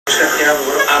can have a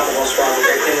little alcohol swab.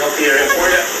 Okay, can help you in for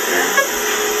you.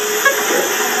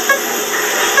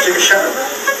 Take a shot of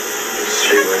that.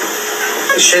 Shea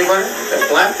butter. Is shea butter? That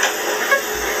black?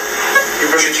 You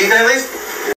brush your teeth at least?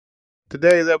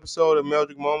 Today's episode of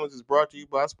Meldrick Moments is brought to you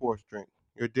by Sports Drink,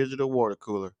 your digital water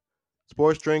cooler.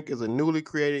 Sports Drink is a newly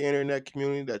created internet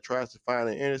community that tries to find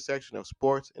an intersection of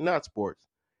sports and not sports.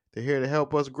 They're here to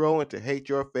help us grow and to hate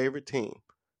your favorite team.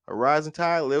 A rising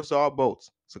tide lifts all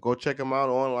boats, so go check them out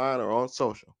online or on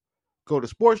social. Go to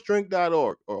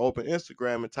sportsdrink.org or open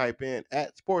Instagram and type in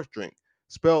 @sportsdrink,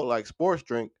 spelled like sports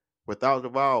drink without the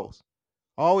vowels.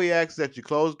 All we ask is that you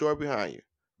close the door behind you.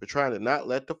 We're trying to not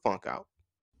let the funk out.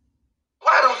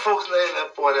 Why don't folks name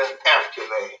that boy that African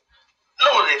name?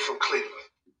 No, they from Cleveland.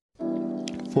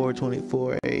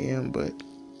 4:24 a.m., but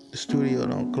the studio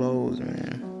don't close,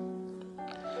 man.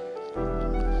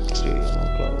 Studio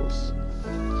don't close.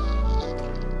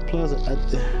 Plus,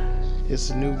 it's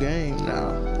a new game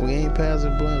now. We ain't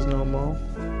passing blunts no more.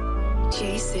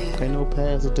 Jason, ain't no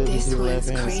passing to this the one's left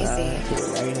hand crazy. side, to the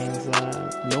right hand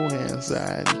side, no hand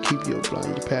side. You keep your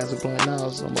blunt. You pass a blunt now,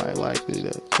 somebody likely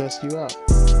to cuss you out.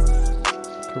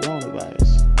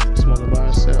 Coronavirus. Smoking by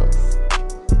herself.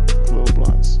 Little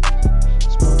blunts.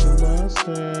 Smoking by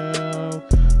herself.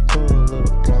 Pull a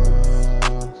little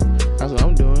blunts. That's what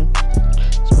I'm doing.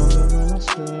 Smoking by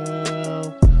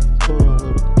myself. Pull a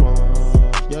little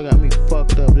blunts. Y'all got me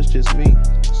fucked up. It's just me.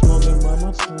 Smoking by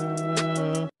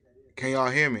myself. Can y'all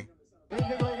hear me? Ladies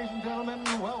and gentlemen,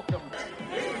 welcome.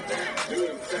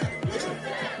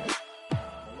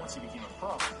 Once he became a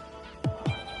pro,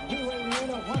 he weighed in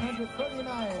at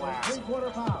 139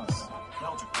 3/4 pounds.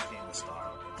 Meldrick became the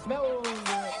star.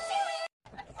 Meldrick.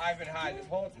 I've been high this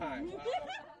whole time.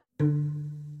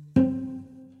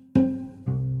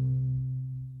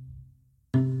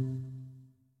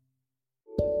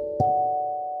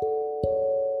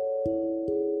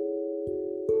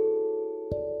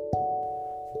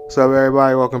 What's up,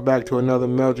 everybody? Welcome back to another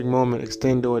Meldrick Moment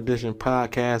Extendo Edition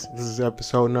podcast. This is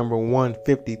episode number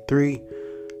 153.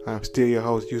 I'm still your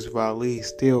host, Yusuf Ali,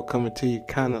 still coming to you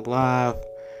kind of live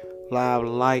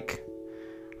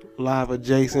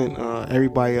adjacent.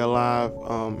 Everybody alive.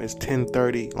 It's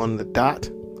 10:30 on the dot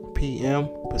p.m.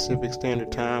 Pacific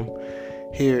Standard Time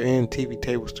here in TV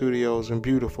Table Studios in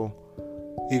beautiful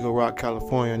Eagle Rock,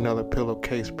 California. Another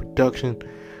pillowcase production.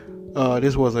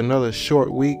 This was another short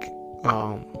week.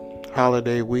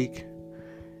 Holiday week,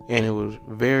 and it was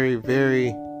very,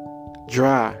 very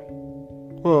dry.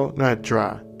 Well, not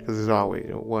dry, because it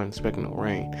wasn't expecting no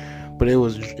rain, but it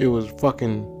was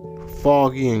fucking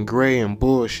foggy and gray and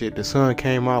bullshit. The sun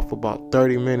came out for about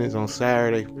 30 minutes on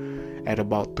Saturday at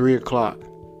about 3 o'clock,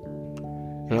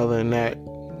 and other than that,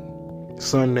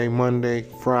 Sunday, Monday,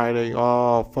 Friday,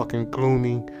 all fucking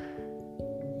gloomy,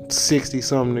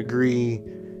 60-something degree.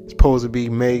 Supposed to be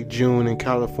May, June in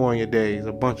California days.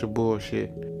 A bunch of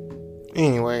bullshit.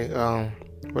 Anyway,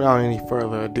 without any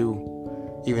further ado,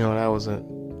 even though that was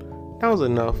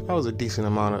enough. That was a decent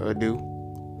amount of ado.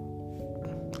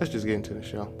 Let's just get into the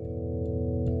show.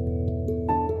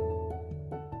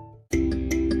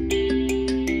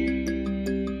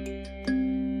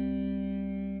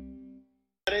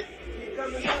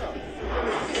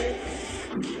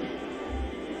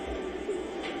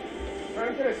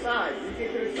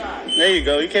 There you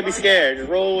go. You can't be scared. Just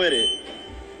roll with it.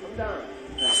 I'm done.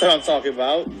 That's what I'm talking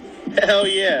about. Hell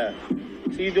yeah.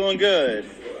 So you doing good.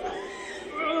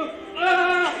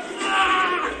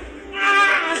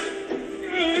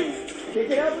 Pick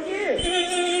it up again.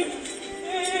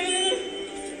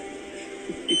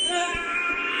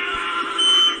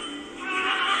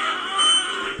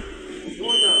 Come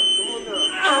on now.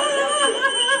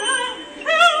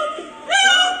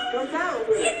 Come down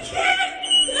with it.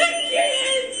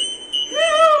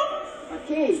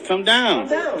 Come down. Come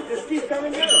down. Just keep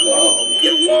coming down.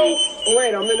 Oh,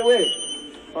 wait, I'm in the way.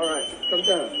 All right, come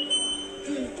down.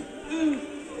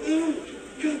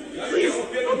 Please,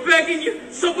 I'm begging you.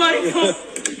 Somebody come.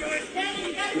 Come down.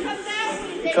 You gotta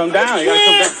come down.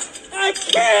 I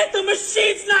can't. The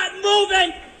machine's not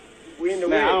moving. We in the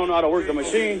Man, way. I don't know how to work the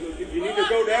machine. You need to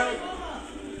go down.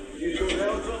 You need to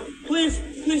go down. Please,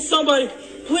 somebody.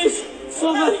 Please,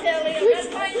 somebody.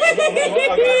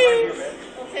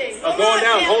 I'm going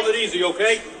down. Hold it easy,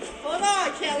 okay? Hold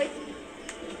on, Kelly.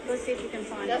 Go see if you can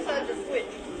find it. That's how to switch.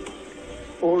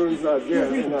 Or is not there.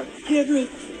 Get rid.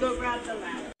 Go grab the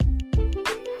ladder.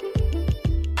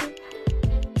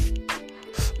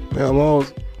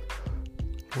 Melmos,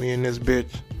 we in this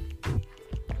bitch.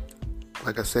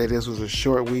 Like I said, this was a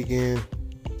short weekend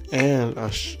and a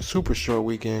super short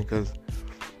weekend because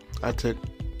I took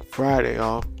Friday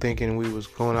off thinking we was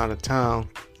going out of town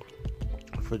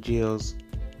for Jill's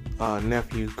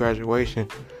nephew's graduation,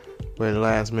 but at the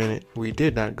last minute we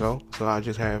did not go, so I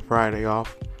just had Friday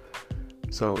off.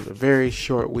 So it was a very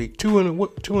short week. Two in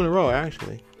a row,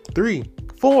 actually. 3,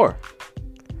 4.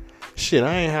 Shit,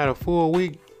 I ain't had a full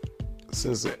week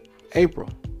since April.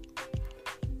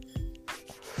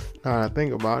 Now that I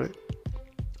think about it.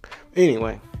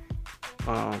 Anyway,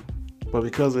 but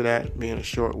because of that being a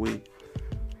short week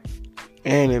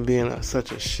and it being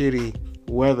such a shitty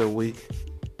weather week,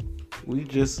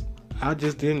 I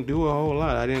just didn't do a whole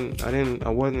lot. I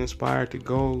wasn't inspired to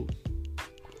go.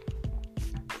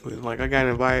 Like we got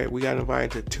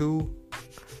invited to 2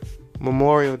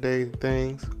 Memorial Day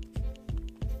things.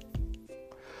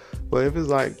 But if it's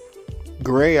like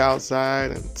gray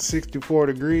outside and 64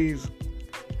 degrees,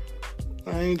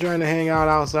 I ain't trying to hang out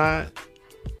outside.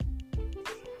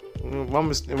 If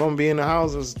I'm gonna be in the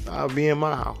houses, I'll be in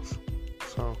my house.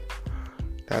 So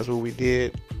that's what we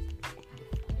did.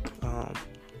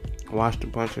 Watched a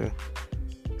bunch of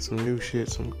some new shit.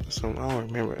 Some I don't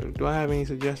remember. Do I have any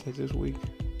suggestions this week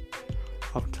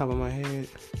off the top of my head?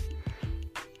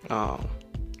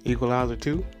 Equalizer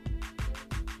 2.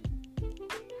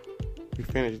 We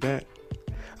finished that.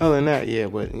 Other than that, yeah,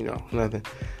 but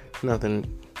nothing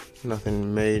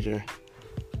major.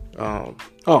 I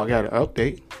got an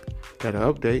update.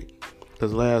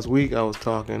 Because last week I was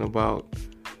talking about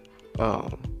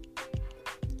what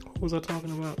was I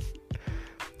talking about?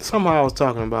 Somehow I was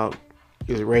talking about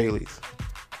Israelis.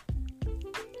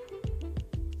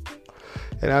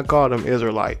 And I called them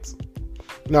Israelites.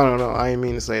 No, I didn't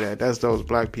mean to say that. That's those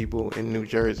black people in New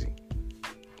Jersey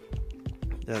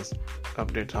that's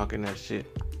up there talking that shit.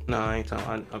 No, I ain't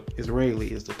talking.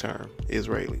 Israeli is the term.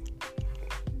 Israeli.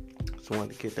 Just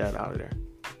wanted to get that out of there.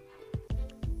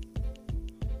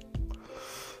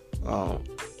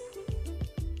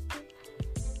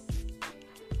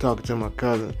 Talking to my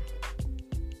cousin,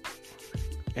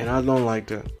 and I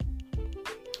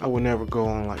would never go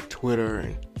on like Twitter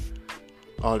and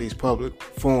all these public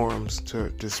forums to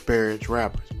disparage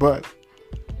rappers, but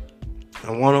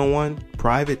a one-on-one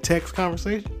private text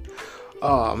conversation,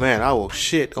 oh man, I will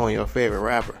shit on your favorite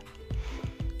rapper.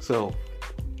 So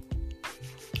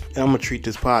I'm gonna treat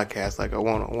this podcast like a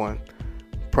one-on-one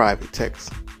private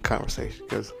text conversation,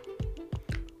 because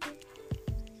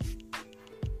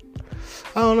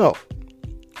I don't know.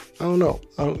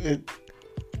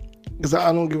 Because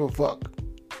I don't give a fuck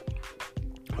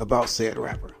about said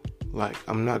rapper. Like,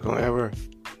 I'm not gonna ever.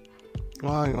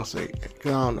 Well, I ain't gonna say. I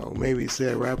don't know. Maybe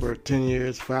said rapper 10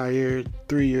 years, 5 years,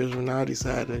 3 years from now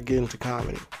decide to get into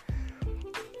comedy,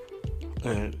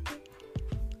 and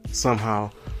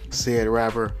somehow said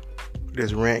rapper,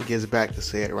 this rant gets back to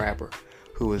said rapper,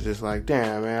 who was just like,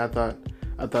 damn man, I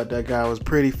thought that guy was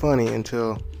pretty funny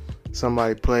until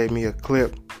somebody played me a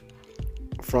clip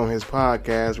from his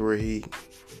podcast where he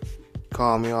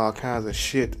called me all kinds of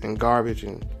shit and garbage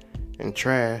and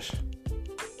trash.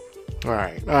 All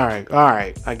right.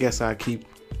 I guess I keep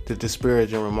the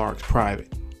disparaging remarks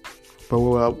private. But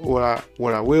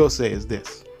what I will say is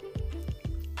this: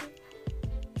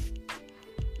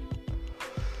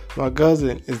 my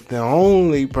cousin is the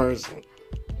only person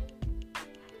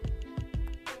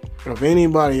of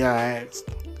anybody I asked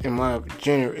in my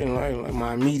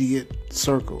my immediate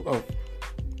circle of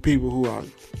people who I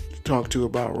talk to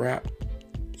about rap,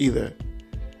 either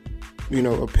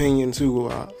opinions who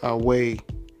are weigh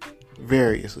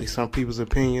variously. Some people's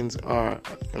opinions are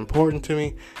important to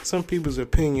me. Some people's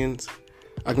opinions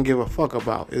I can give a fuck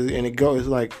about, and it's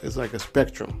like a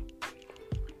spectrum.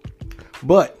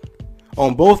 But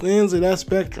on both ends of that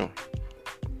spectrum,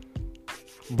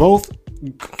 both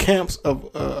camps of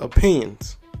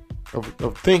opinions,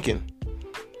 of thinking,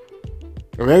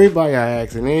 of everybody I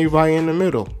asked and anybody in the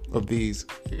middle of these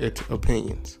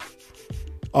opinions,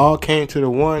 all came to the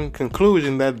one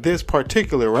conclusion that this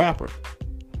particular rapper,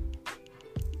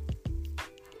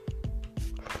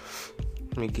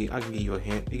 I can give you a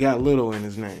hint. He got little in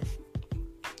his name.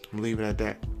 I'm leaving it at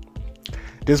that.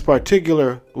 This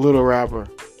particular little rapper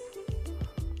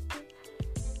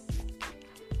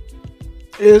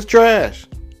is trash.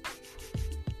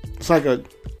 It's like a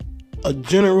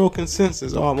general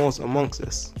consensus almost amongst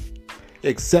us,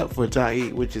 except for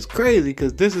Tahi, which is crazy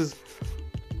because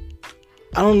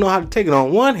I don't know how to take it.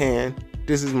 On one hand,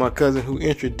 this is my cousin who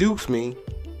introduced me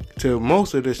to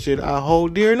most of the shit I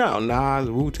hold dear now. Nas,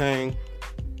 Wu-Tang.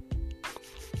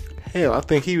 Hell, I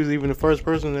think he was even the first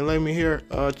person that let me hear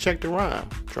Check the Rhyme,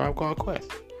 Tribe Called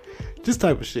Quest. This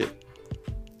type of shit.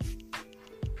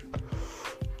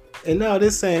 And now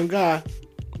this same guy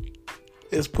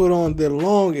is put on the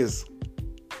longest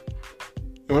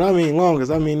When I mean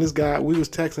longest, I mean this guy, we was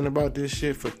texting about this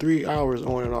shit for 3 hours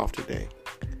on and off today.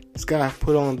 This guy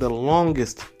put on the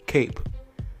longest cape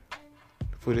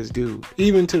for this dude.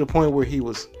 Even to the point where he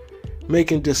was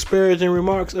making disparaging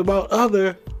remarks about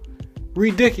other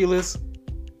ridiculously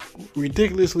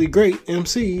great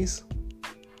MCs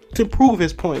to prove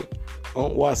his point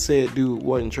on why said dude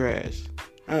wasn't trash.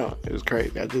 It was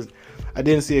crazy. I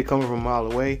didn't see it coming from a mile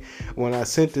away. When I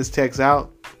sent this text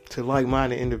out to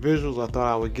like-minded individuals, I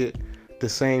thought I would get the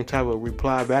same type of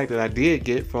reply back that I did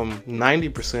get from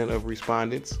 90% of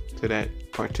respondents to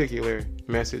that particular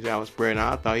message I was spreading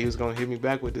out. I thought he was going to hit me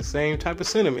back with the same type of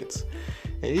sentiments.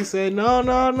 And he said,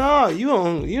 no, you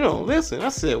don't listen. I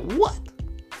said, what?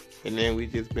 And then we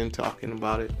just been talking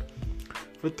about it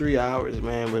for 3 hours,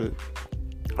 man. But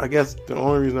I guess the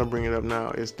only reason I bring it up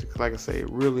now is, like I say,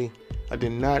 really, I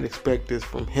did not expect this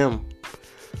from him,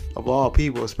 of all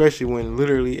people, especially when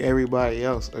literally everybody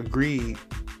else agreed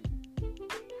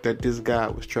that this guy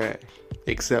was trash,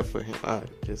 except for him.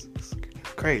 It's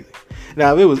crazy.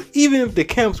 Now, even if the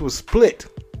camps was split,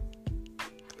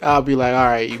 I'll be like, all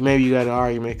right, maybe you got an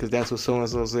argument because that's what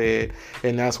so-and-so said,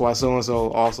 and that's why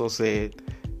so-and-so also said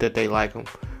that they like him.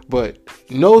 But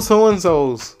no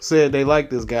so-and-sos said they like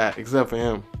this guy except for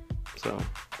him. So,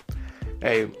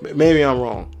 hey, maybe I'm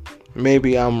wrong.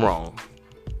 Maybe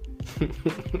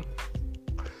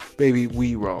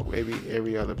we wrong. Maybe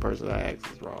every other person I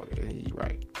ask is wrong and he's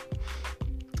right.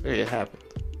 It happened.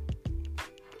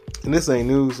 And this ain't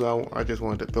news, so I just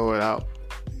wanted to throw it out.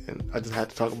 And I just had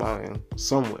to talk about it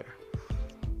somewhere.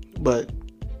 But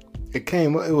it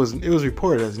was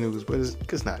reported as news, but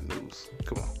it's not news.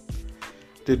 Come on.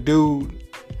 The dude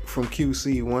from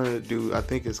QC, one of the dudes, I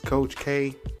think it's Coach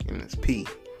K and it's P.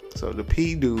 So the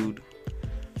P dude,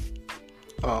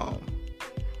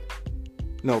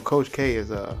 Coach K is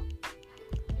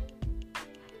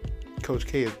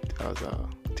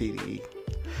TDE.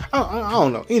 I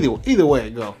don't know. Either way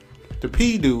it go. The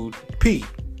P dude, P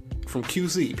from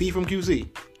QC,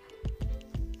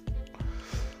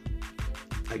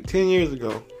 like 10 years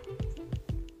ago,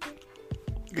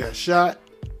 got shot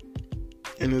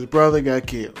and his brother got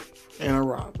killed in a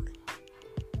robbery.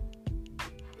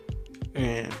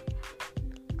 And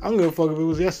I don't give a fuck if it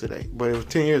was yesterday, but it was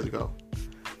 10 years ago.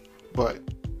 But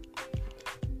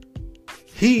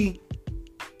he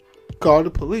called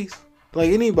the police, like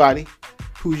anybody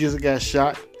who just got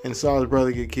shot and saw his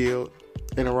brother get killed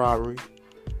in a robbery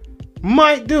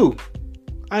might do.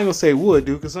 I ain't gonna say would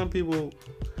do, because some people,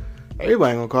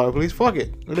 everybody ain't gonna call the police. Fuck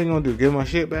it. What they gonna do? Give my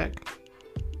shit back?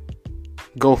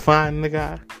 Go find the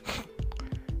guy?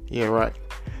 Yeah, right.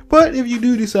 But if you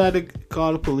do decide to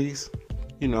call the police,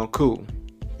 cool.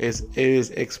 It is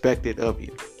expected of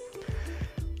you.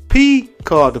 P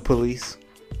called the police,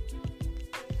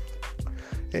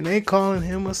 and they calling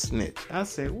him a snitch. I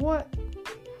said, what?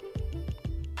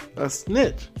 A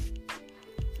snitch?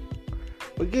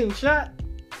 For getting shot?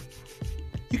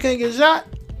 You can't get shot?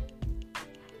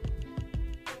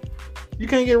 You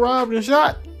can't get robbed and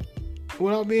shot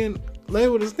without being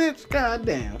labeled a snitch? God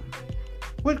damn.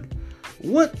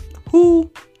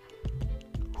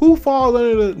 Who falls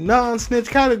under the non-snitch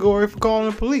category for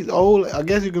calling the police? I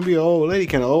guess you can be an old lady.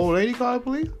 Can an old lady call the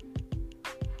police?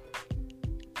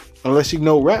 Unless she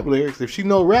know rap lyrics. If she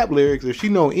know rap lyrics, if she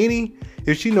know any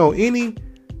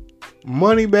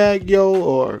Moneybag Yo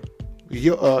or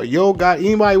Yo got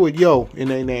anybody with Yo in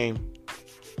their name,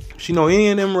 if she know any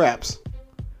of them raps,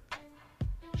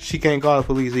 she can't call the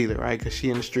police either, right? Because she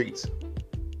in the streets.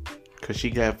 Because she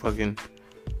got fucking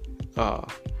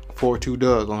 4-2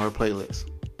 Doug on her playlist.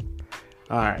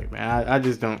 Alright, man. I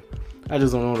just don't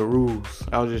know the rules.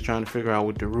 I was just trying to figure out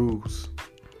what the rules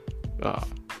for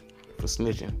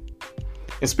snitching.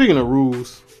 And speaking of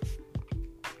rules,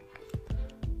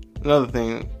 another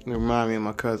thing that reminded me of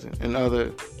my cousin and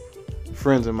other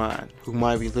friends of mine who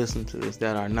might be listening to this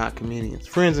that are not comedians.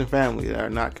 Friends and family that are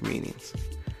not comedians.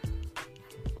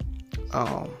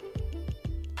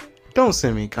 Don't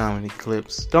send me comedy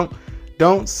clips.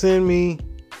 Don't send me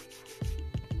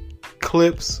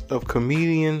clips of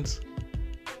comedians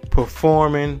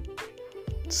performing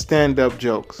stand-up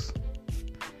jokes.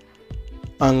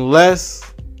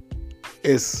 Unless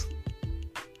it's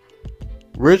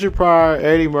Richard Pryor,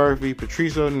 Eddie Murphy,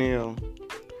 Patrice O'Neal,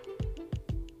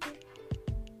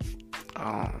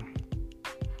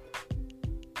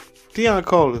 Deion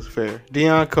Cole is fair.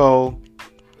 Deion Cole.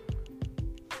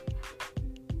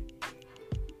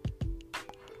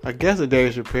 I guess a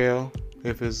Dave Chappelle,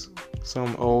 if it's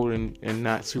some old and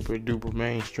not super duper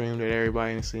mainstream that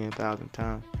everybody has seen 1,000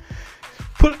 times.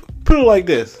 Put it like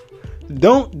this.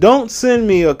 Don't send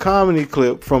me a comedy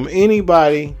clip from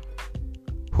anybody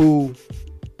who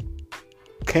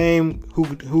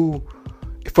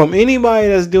from anybody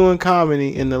that's doing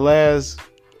comedy in the last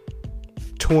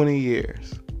 20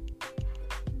 years.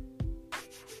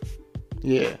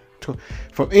 Yeah.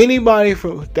 From anybody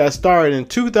that started in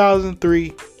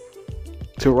 2003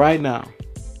 to right now.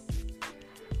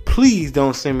 Please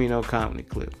don't send me no comedy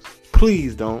clips.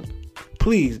 Please don't.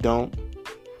 Please don't.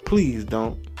 Please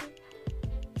don't.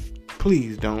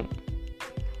 Please don't.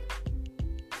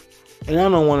 And I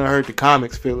don't want to hurt the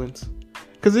comics' feelings.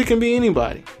 Because it can be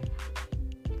anybody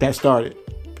that started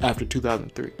after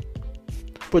 2003.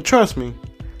 But trust me,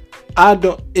 I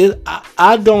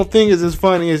don't think it's as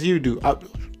funny as you do.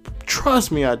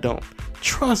 Trust me, I don't.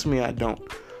 Trust me, I don't.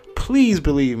 Please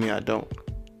believe me, I don't.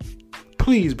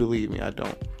 Please believe me, I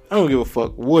don't. I don't give a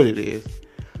fuck what it is.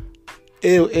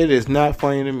 It is not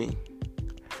funny to me.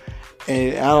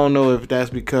 And I don't know if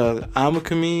that's because I'm a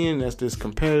comedian, that's this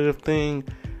competitive thing,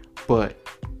 but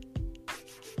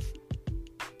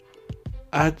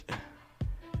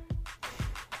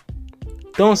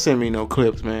don't send me no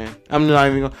clips, man. I'm not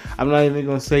even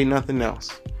gonna say nothing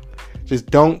else. Just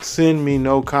don't send me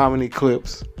no comedy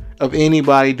clips of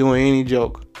anybody doing any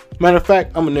joke. Matter of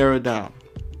fact, I'm gonna narrow it down.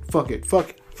 Fuck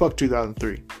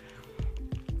 2003.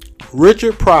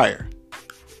 Richard Pryor,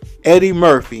 Eddie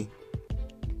Murphy,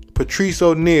 Patrice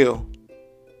O'Neal,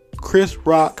 Chris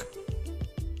Rock,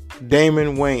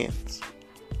 Damon Wayans.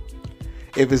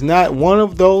 If it's not one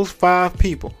of those 5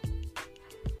 people,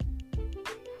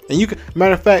 and you can,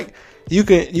 matter of fact, you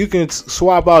can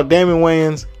swap out Damon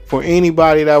Wayans for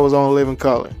anybody that was on Living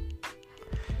Color,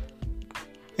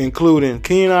 including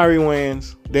Keenan Ivory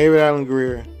Wayans, David Alan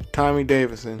Grier, Tommy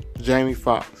Davidson, Jamie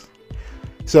Foxx.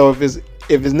 So if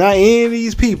it's not any of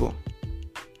these people,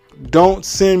 don't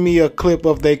send me a clip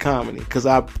of their comedy because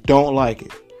I don't like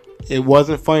it. It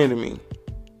wasn't funny to me.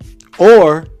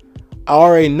 Or I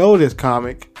already know this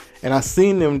comic and I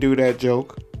seen them do that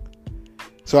joke,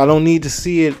 so I don't need to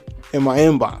see it in my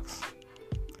inbox.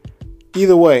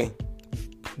 Either way,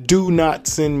 do not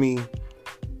send me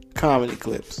comedy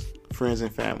clips, friends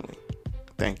and family.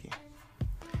 Thank you.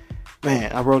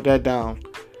 Man, I wrote that down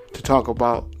to talk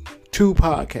about 2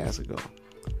 podcasts ago.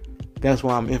 That's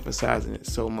why I'm emphasizing it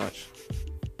so much.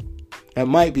 That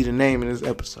might be the name of this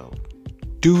episode.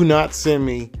 Do not send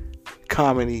me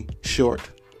comedy short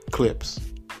clips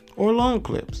or long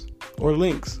clips or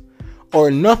links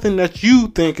or nothing that you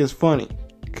think is funny,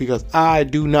 because I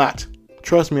do not.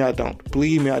 Trust me, I don't.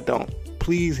 Believe me, I don't.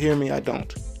 Please hear me, I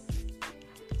don't.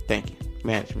 Thank you.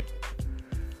 Management.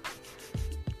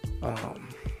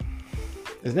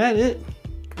 Is that it?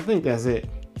 I think that's it.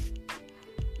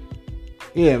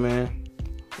 Yeah, man.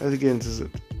 Let's get into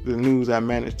the news I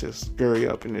managed to scurry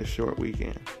up in this short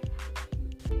weekend.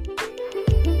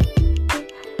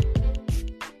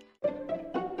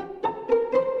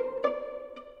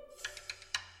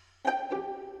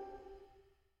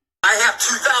 I have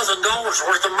 $2,000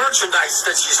 worth of merchandise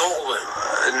that she's holding.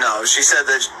 No, she said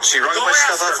that she rung my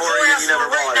stuff up for you and you never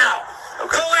bought it. Now.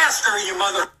 Okay. Go ask her, you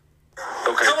mother.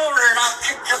 Okay. Come over here and I'll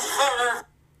kick the fucker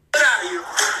out of you.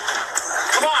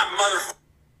 Come on, mother.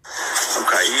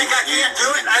 Okay. You think I can't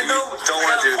do it? I know. Don't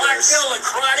want to do black this. belt in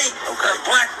karate. Okay. A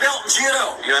black belt in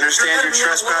judo. You understand your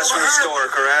trespass from the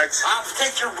store, correct? I'll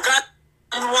take your gun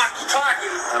and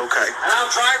walkie-talkie. Okay. And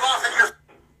I'll drive off in your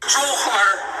patrol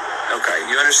car. Okay.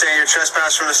 You understand your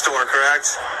trespass from the store,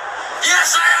 correct?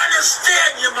 Yes, I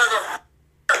understand, you mother.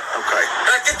 Okay.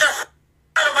 Now get the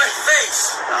out of my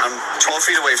face. I'm 12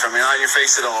 feet away from you, not in your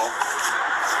face at all.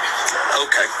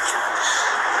 Okay.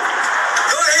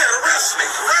 Go ahead, arrest me.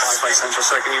 Arrest me. Central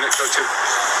Second Unit, go to.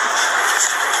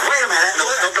 Wait a minute. No,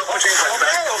 put your hands behind your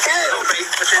back. Okay.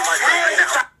 Put your hands behind your back right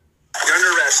now. You're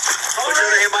under arrest. Put your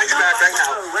other hand behind your back right now.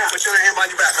 Put your other hand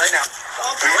behind your back right now.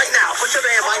 Okay. Right now. Put your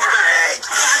other hand behind your back.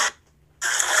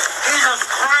 Jesus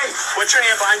Christ. Put your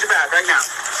hand behind your back right now.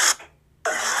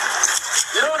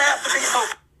 You don't have to be so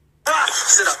tough.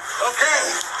 Sit up. Okay.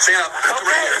 Stand up. Come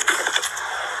Okay. right here.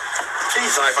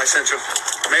 Jesus. Sorry if I sent you.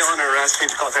 Mail under arrest. Need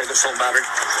to contact the assault battery.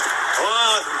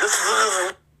 Well, this is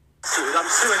another suit. I'm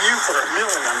suing you for $1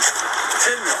 million,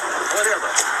 $10 million, whatever.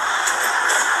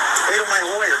 Wait till my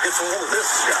lawyer gets a hold of this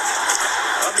stuff.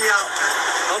 I'll be out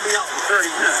in 30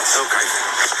 minutes. Okay.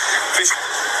 Please.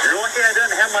 You're lucky I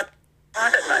didn't have my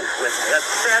pocket knife with me. That's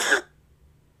sad.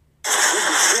 You'd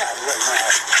be dead right now.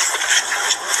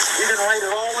 You can write it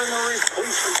all in the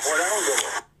police report. I don't give a.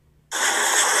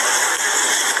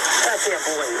 I can't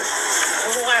believe it.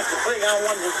 The last thing I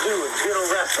wanted to do is get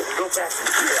arrested and go back to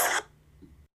jail.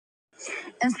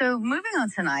 And so moving on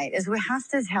tonight is we have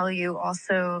to tell you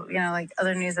also, like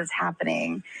other news that's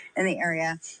happening in the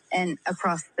area and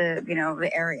across the,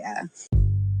 the area.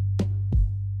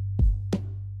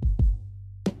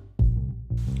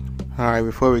 All right,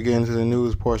 before we get into the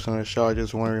news portion of the show, I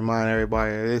just want to remind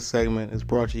everybody that this segment is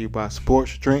brought to you by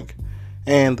Sports Drink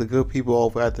and the good people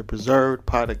over at the Preserved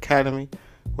Pot Academy,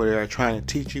 where they are trying to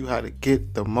teach you how to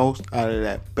get the most out of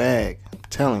that bag. I'm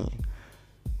telling you.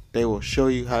 They will show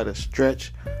you how to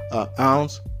stretch an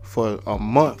ounce for a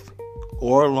month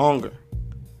or longer.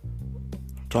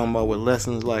 I'm talking about with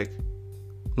lessons like,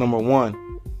 number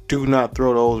 1, do not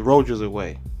throw those roaches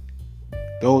away.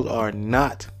 Those are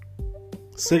not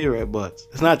cigarette butts.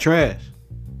 It's not trash.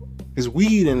 It's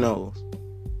weed in those.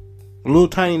 A little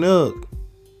tiny nug.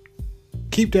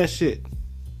 Keep that shit.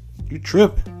 You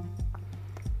tripping.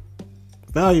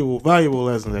 Valuable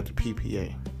lessons at the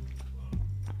PPA,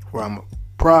 where I'm a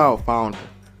proud founder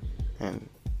and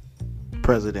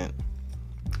president.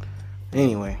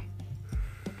 Anyway,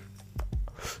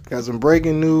 got some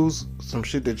breaking news, some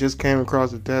shit that just came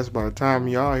across the desk. By the time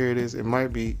y'all hear this, it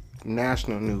might be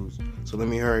national news, so let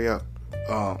me hurry up.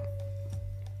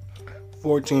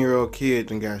 14-year-old kid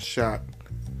then got shot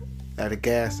at a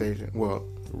gas station, well,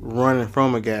 running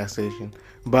from a gas station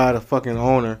by the fucking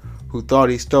owner who thought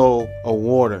he stole a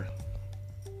water.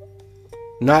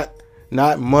 Not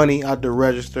money out the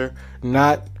register,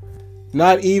 not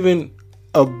even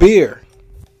a beer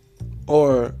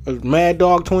or a Mad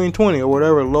Dog 2020 or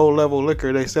whatever low level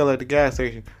liquor they sell at the gas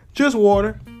station. Just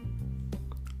water.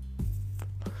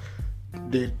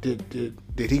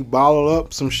 Did he bottle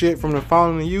up some shit from the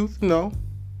Fountain of Youth? No.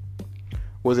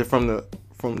 Was it from the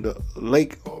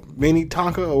Lake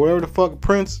Minnetonka or whatever the fuck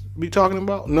Prince be talking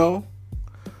about? No.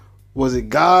 Was it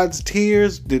God's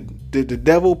tears? Did the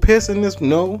devil piss in this?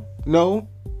 No.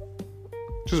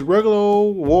 Just regular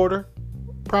old water.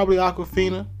 Probably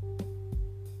Aquafina.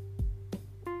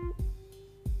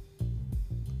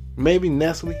 Maybe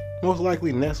Nestle. Most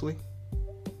likely Nestle.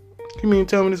 You mean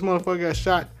tell me this motherfucker got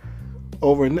shot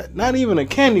over not even a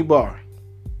candy bar?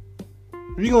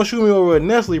 If you're gonna shoot me over a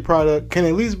Nestle product, can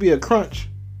at least be a Crunch.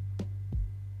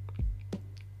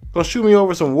 Gonna shoot me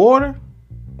over some water?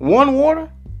 One water?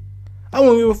 I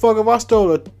wouldn't give a fuck if I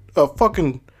stole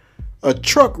a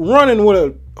truck running with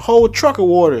a whole truck of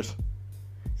waters.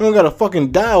 You don't gotta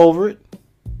fucking die over it.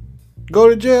 Go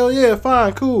to jail? Yeah,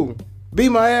 fine, cool. Beat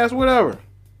my ass, whatever.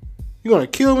 You gonna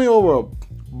kill me over a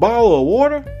bottle of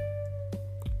water?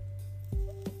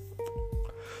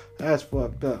 That's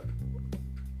fucked up.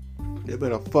 They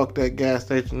better fuck that gas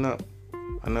station up.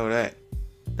 I know that.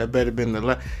 That better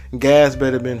been gas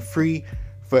better been free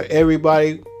for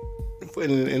everybody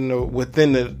within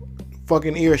the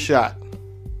fucking earshot.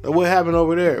 What happened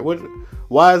over there?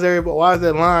 Why is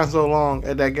that line so long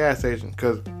at that gas station?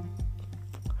 Because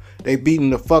they beating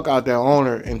the fuck out that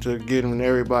owner into giving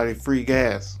everybody free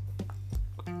gas.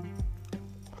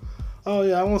 Oh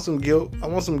yeah, I want some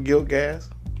guilt gas.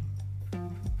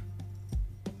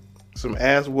 Some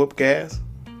ass whoop gas.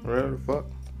 Whatever the fuck.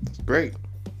 It's great.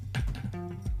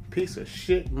 Piece of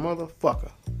shit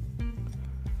motherfucker.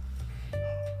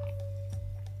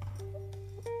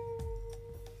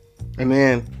 And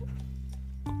then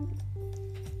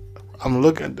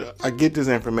I get this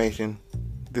information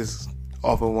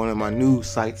off of one of my news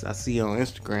sites I see on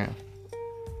Instagram.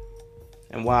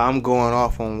 And while I'm going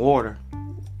off on water,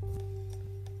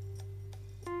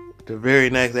 the very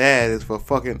next ad is for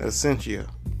fucking Essentia.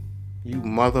 You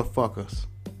motherfuckers.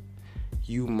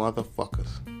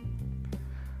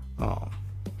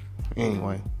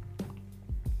 Anyway,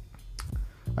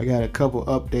 I got a couple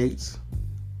updates.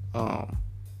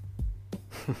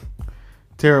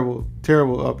 Terrible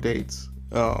updates.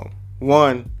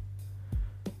 One,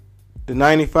 the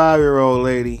 95-year-old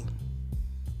lady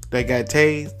that got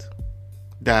tased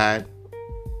died.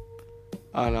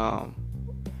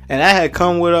 And I had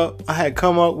come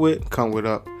up with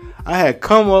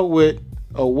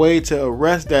a way to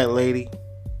arrest that lady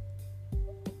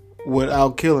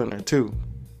without killing her too.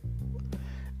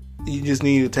 You just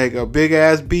need to take a big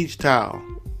ass beach towel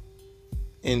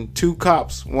and 2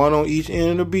 cops, one on each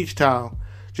end of the beach towel,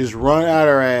 just run out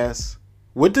her ass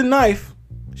with the knife.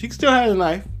 She still has a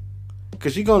knife,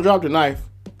 cause she gonna drop the knife.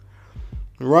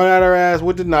 Run out her ass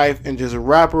with the knife and just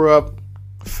wrap her up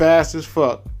fast as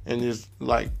fuck and just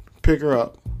like pick her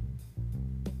up.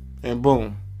 And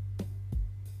boom.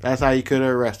 That's how you could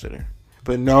have arrested her.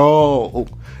 But no,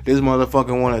 this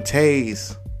motherfucker want to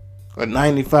tase a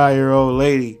 95-year-old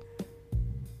lady.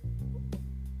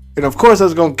 And of course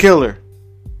that's gonna kill her.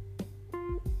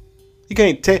 You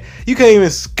can't even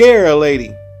scare a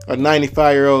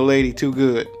 95-year-old lady too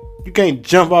good. You can't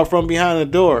jump out from behind the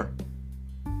door.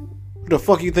 What the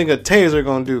fuck you think a taser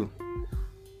gonna do?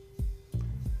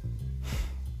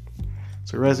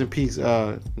 So rest in peace,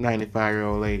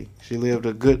 95-year-old lady. She lived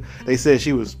a good. They said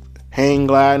she was hang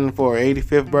gliding for her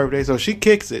 85th birthday, so she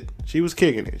kicks it. She was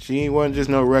kicking it. She wasn't just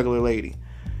no regular lady.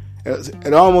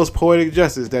 It almost poetic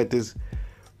justice that this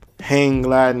hang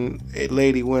gliding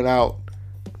lady went out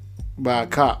by a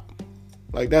cop.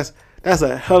 Like that's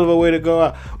a hell of a way to go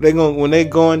out. When they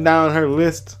going down her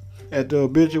list at the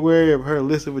obituary of her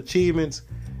list of achievements,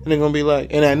 and they're gonna be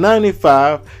like, and at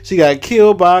 95 she got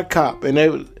killed by a cop,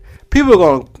 and people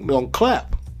are gonna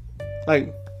clap.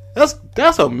 Like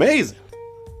that's amazing.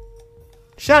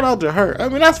 Shout out to her. I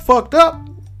mean, that's fucked up,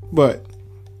 but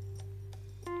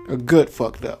a good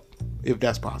fucked up, if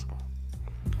that's possible.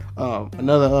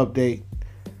 Another update.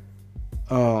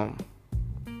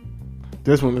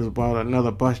 This one is about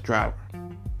another bus driver.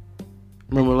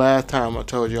 Remember last time I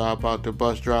told y'all about the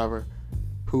bus driver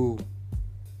who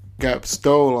got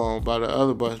stolen by the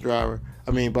other bus driver.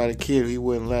 By the kid he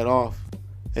wouldn't let off,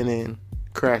 and then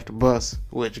crashed the bus,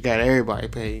 which got everybody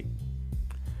paid.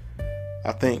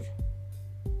 I think.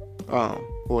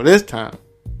 Well, this time,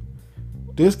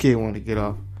 this kid wanted to get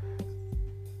off.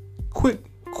 Quick.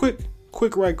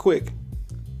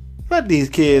 Let these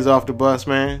kids off the bus,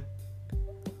 man.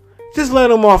 Just let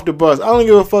them off the bus. I don't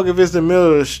give a fuck if it's the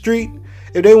middle of the street.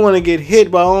 If they want to get hit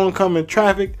by oncoming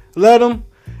traffic, let them.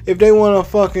 If they want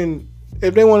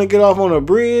to get off on a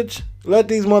bridge, let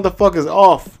these motherfuckers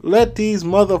off. Let these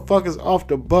motherfuckers off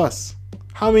the bus.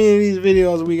 How many of these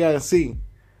videos we gotta see?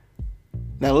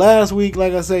 Now, last week,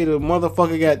 like I say, the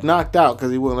motherfucker got knocked out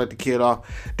because he wouldn't let the kid off.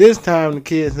 This time, the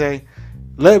kid say,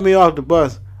 let me off the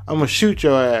bus. I'm going to shoot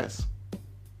your ass.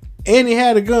 And he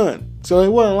had a gun. So it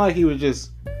wasn't like he was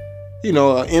just, an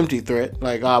empty threat.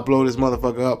 Like, I'll blow this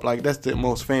motherfucker up. Like, that's the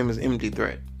most famous empty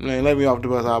threat. Like, let me off the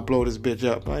bus. I'll blow this bitch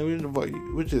up. Like,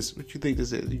 what you think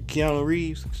this is? Keanu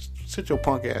Reeves? Sit your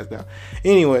punk ass down.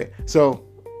 Anyway, so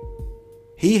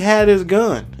he had his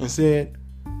gun and said,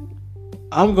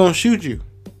 I'm going to shoot you.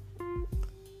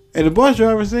 And the bus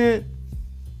driver said,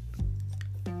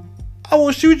 I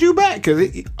will shoot you back.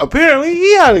 Because apparently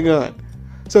he had a gun.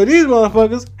 So these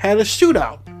motherfuckers had a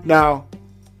shootout. Now,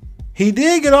 he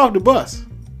did get off the bus.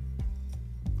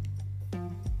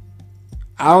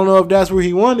 I don't know if that's where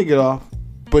he wanted to get off,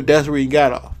 but that's where he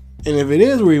got off. And if it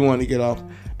is where he wanted to get off,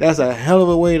 that's a hell of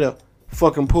a way to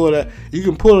fucking pull that. You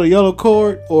can pull a yellow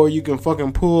cord, or you can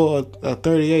fucking pull a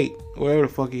 38, whatever the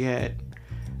fuck he had.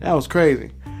 That was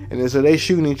crazy. And then, so they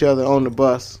shooting each other on the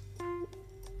bus,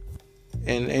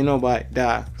 and ain't nobody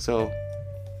die. So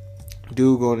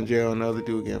dude going to jail, another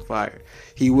dude getting fired.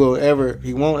 He won't ever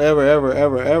be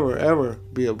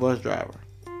a bus driver.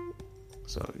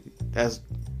 So that's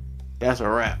a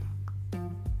wrap.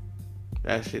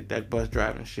 That bus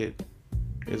driving shit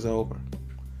is over.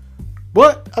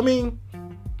 But at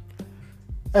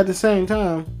the same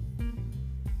time,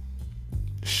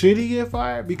 should he get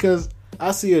fired? Because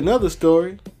I see another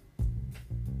story.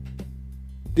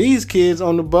 These kids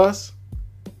on the bus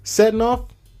setting off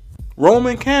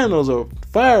Roman candles or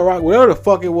fire rock, whatever the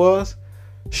fuck it was,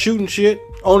 shooting shit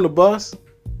on the bus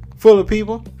full of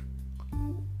people.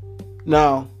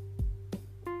 Now,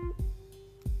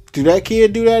 do that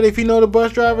kid do that if he know the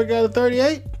bus driver got a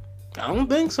 38? I don't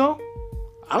think so.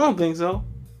 I don't think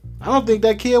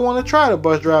that kid want to try the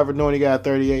bus driver knowing he got a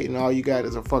 38 and all you got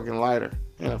is a fucking lighter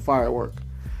and a firework.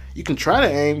 You can try to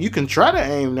aim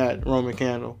that Roman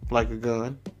candle like a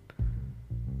gun.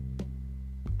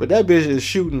 But that bitch is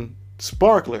shooting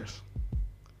sparklers.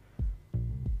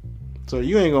 So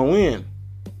you ain't gonna win.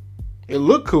 It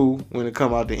look cool when it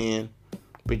come out the end,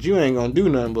 but you ain't gonna do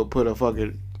nothing but put a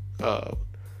fucking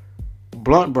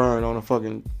blunt burn on a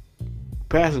fucking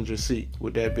passenger seat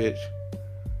with that bitch.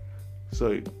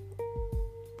 So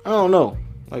I don't know.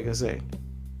 Like I say,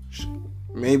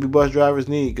 maybe bus drivers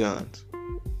need guns.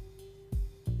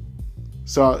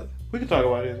 So we can talk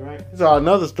about this, right? So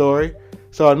another story.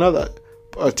 So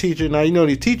a teacher. Now you know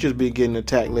these teachers been getting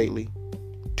attacked lately.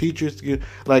 Teachers,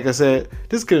 like I said,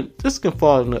 this can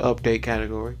fall in the update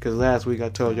category. Because last week I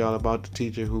told y'all about the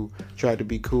teacher who tried to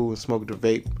be cool and smoked a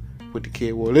vape with the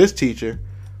kid. Well, this teacher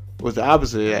was the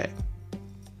opposite of that.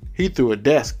 He threw a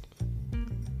desk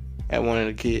at one of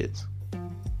the kids.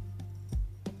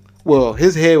 Well,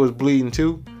 his head was bleeding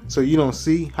too, so you don't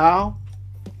see how.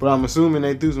 But I'm assuming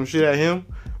they threw some shit at him.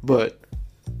 But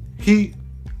he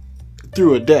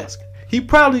threw a desk. He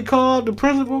probably called the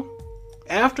principal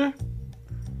after.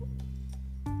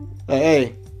 Like,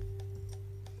 hey,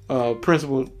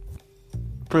 principal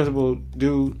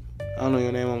dude, I don't know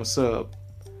your name, I'm a sub.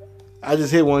 I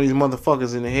just hit one of these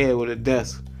motherfuckers in the head with a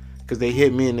desk because they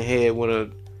hit me in the head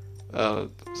with a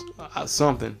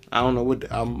something. I don't know what.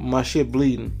 My shit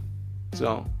bleeding.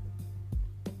 So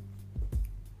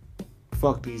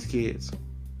fuck these kids.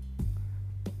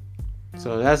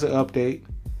 So that's an update.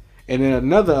 And then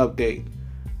another update.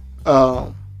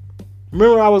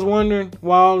 Remember I was wondering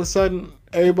why all of a sudden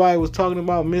everybody was talking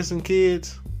about missing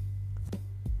kids?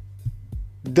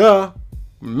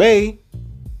 May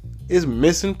is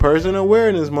Missing Person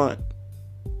Awareness Month.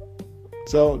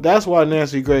 So that's why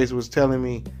Nancy Grace was telling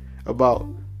me about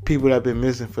people that have been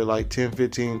missing for like 10,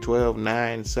 15, 12,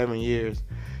 9, 7 years.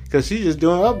 Because she's just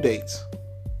doing updates.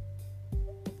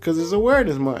 Because it's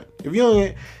Awareness Month. If you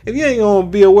ain't going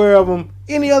to be aware of them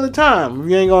any other time, if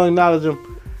you ain't going to acknowledge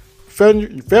them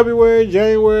February,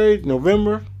 January,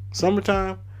 November,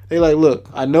 summertime, they like, look,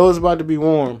 I know it's about to be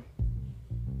warm.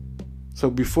 So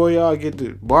before y'all get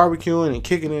to barbecuing and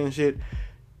kicking it and shit,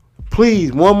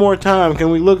 please, one more time,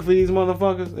 can we look for these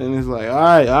motherfuckers? And it's like, all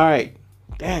right.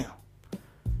 Damn.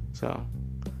 So,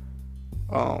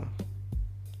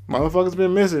 motherfuckers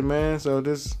been missing, man. So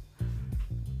this,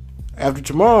 after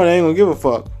tomorrow, they ain't gonna give a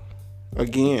fuck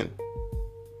again.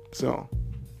 So,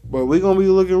 but we gonna be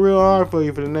looking real hard for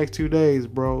you for the next 2 days,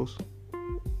 bros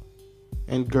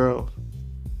and girls.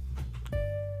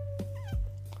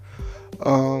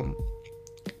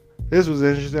 This was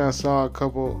interesting. I saw a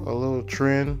little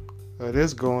trend of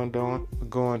this going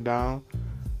down.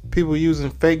 People using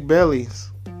fake bellies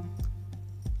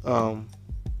for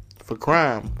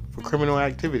criminal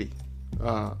activity.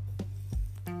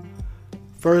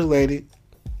 First lady,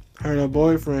 her and her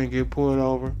boyfriend get pulled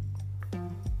over,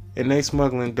 and they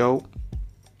smuggling dope.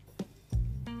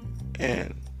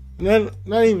 And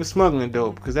not even smuggling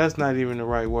dope, because that's not even the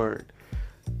right word.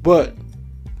 But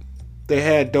they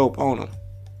had dope on them.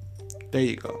 There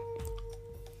you go.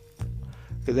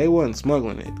 Because they wasn't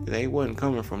smuggling it. They wasn't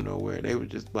coming from nowhere. They were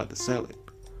just about to sell it.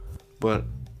 But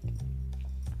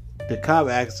the cop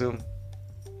asked them,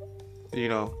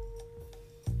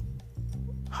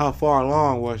 how far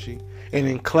along was she? And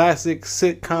in classic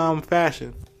sitcom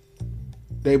fashion,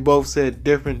 they both said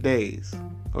different days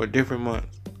or different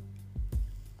months.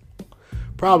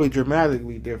 Probably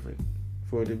dramatically different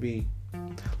for it to be.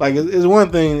 Like, it's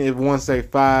one thing if one say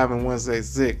 5 and one say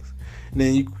 6. And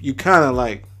then you kind of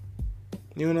like,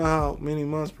 you know how many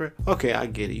months per? Okay, I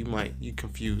get it. You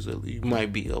confuse it. You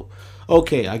might be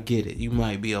okay, I get it. You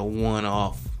might be a one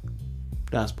off.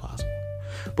 That's possible.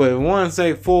 But if one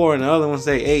say 4 and the other one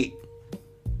say 8,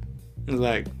 it's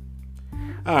like,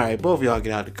 all right, both of y'all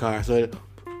get out the car. So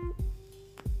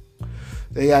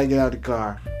they gotta get out the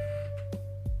car.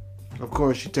 Of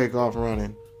course, you take off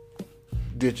running,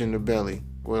 ditching the belly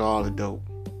with all the dope.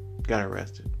 Got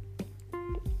arrested.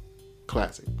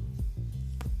 Classic.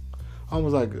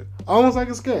 Almost like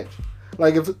a sketch.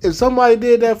 Like if somebody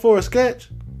did that for a sketch,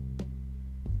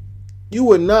 you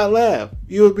would not laugh.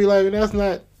 You would be like,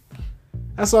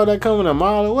 I saw that coming a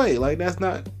mile away. Like that's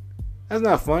not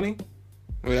funny.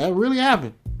 I mean, that really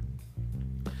happened.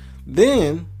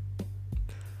 Then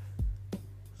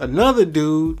another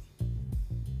dude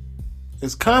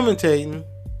is commentating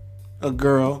a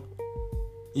girl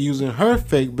using her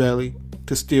fake belly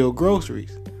to steal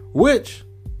groceries. Which,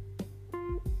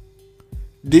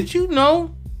 did you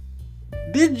know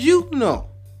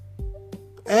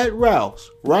at Ralph's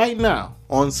right now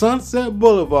on Sunset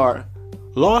Boulevard,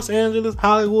 Los Angeles,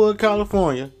 Hollywood,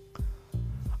 California,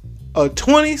 a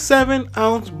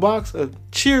 27-ounce box of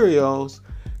Cheerios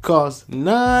costs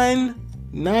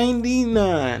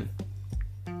 $9.99.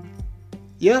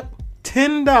 Yep,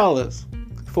 $10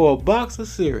 for a box of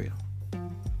cereal.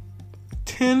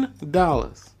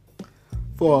 $10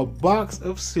 for a box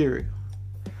of cereal.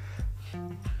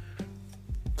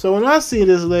 So when I see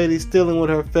this lady stealing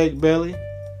with her fake belly,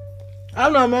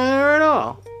 I'm not mad at her at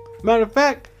all. Matter of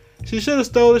fact, she should have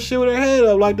stole the shit with her head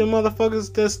up like the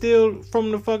motherfuckers that steal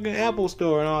from the fucking Apple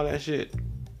store and all that shit.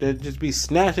 That just be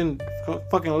snatching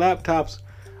fucking laptops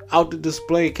out the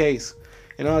display case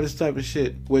and all this type of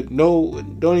shit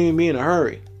don't even be in a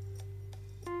hurry.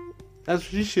 That's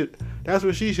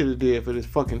what she should have did for this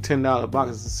fucking $10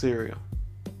 box of cereal.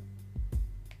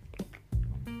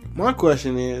 My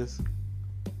question is,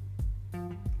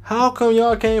 how come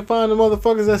y'all can't find the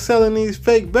motherfuckers that's selling these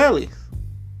fake bellies?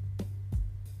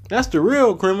 That's the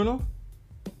real criminal.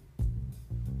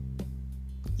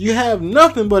 You have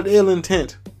nothing but ill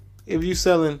intent if you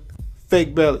selling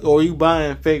fake belly or you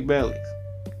buying fake bellies.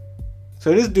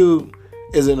 So this dude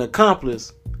is an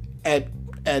accomplice at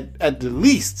the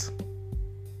least.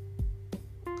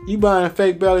 You buying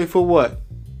fake belly for what?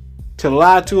 To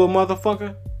lie to a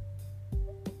motherfucker?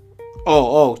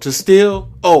 To steal?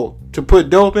 To put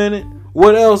dope in it?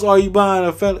 What else are you buying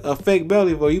a fake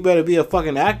belly for? You better be a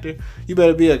fucking actor. You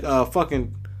better be a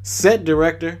fucking set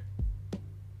director.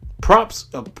 Props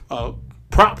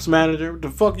manager. What the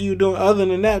fuck are you doing? Other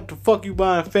than that, the fuck you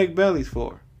buying fake bellies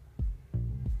for?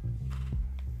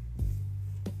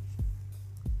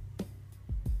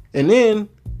 And then,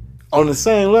 on the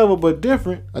same level but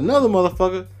different, another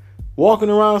motherfucker walking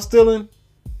around stealing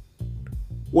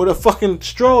with a fucking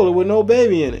stroller with no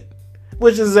baby in it.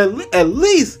 Which is at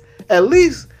least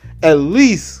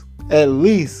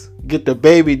get the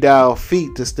baby doll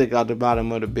feet to stick out the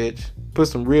bottom of the bitch. Put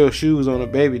some real shoes on the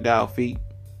baby doll feet.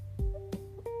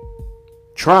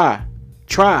 Try.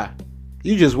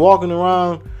 You just walking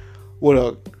around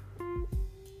with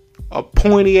a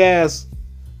pointy ass,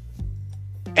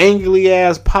 angly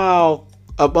ass pile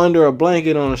up under a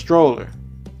blanket on a stroller.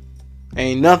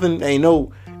 Ain't nothing, ain't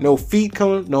no feet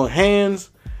coming, no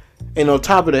hands, ain't no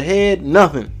top of the head,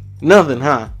 nothing,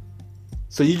 huh?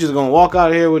 So you just gonna walk out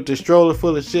of here with the stroller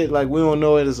full of shit like we don't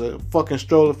know it is a fucking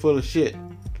stroller full of shit.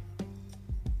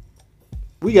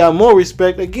 We got more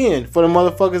respect again for the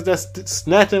motherfuckers that's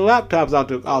snatching laptops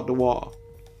out the wall.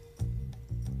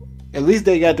 At least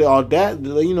they got the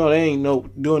audacity, you know, they ain't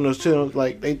doing those shit,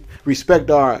 like they respect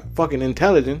our fucking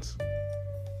intelligence.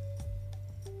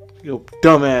 Yo,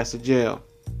 dumbass to jail.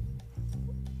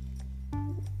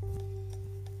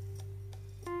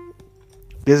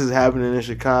 This is happening in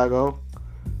Chicago.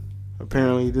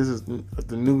 Apparently, this is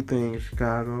the new thing in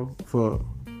Chicago for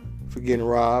getting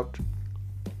robbed.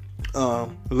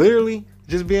 Literally,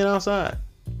 just being outside.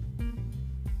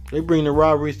 They bring the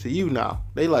robberies to you now.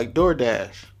 They like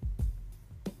DoorDash.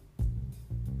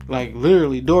 Like,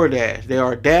 literally DoorDash. They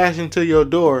are dashing to your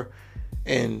door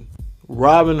and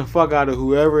robbing the fuck out of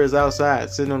whoever is outside,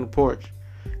 sitting on the porch.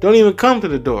 Don't even come to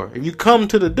the door. If you come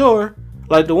to the door,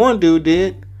 like the one dude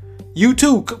did, you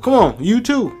too. Come on, you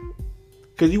too.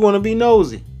 Because you want to be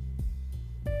nosy.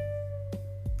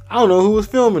 I don't know who was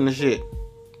filming the shit.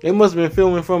 They must have been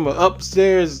filming from an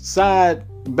upstairs side,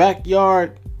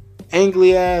 backyard,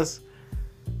 angly ass,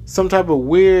 some type of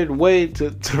weird way to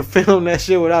film that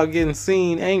shit without getting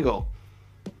seen angle.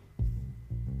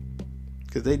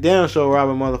 Because they damn sure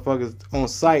robbing motherfuckers on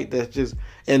site that's just...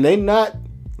 And they not,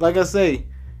 like I say,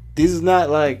 these is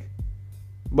not like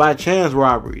by chance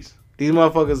robberies. These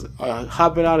motherfuckers are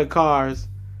hopping out of cars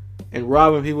and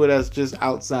robbing people that's just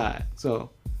outside. So,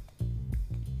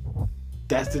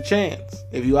 that's the chance.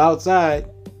 If you outside,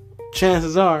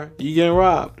 chances are you getting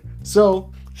robbed.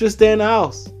 So, just stay in the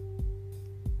house.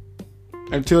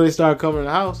 Until they start coming to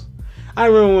the house. I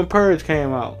remember when Purge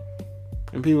came out.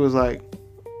 And people was like,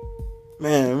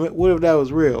 man, what if that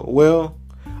was real? Well,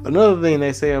 another thing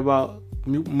they say about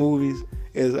movies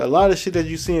is a lot of shit that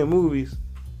you see in movies,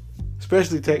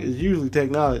 especially is usually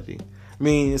technology. I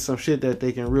mean, it's some shit that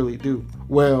they can really do.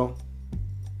 Well,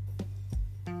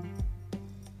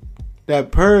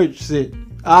 that Purge shit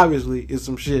obviously is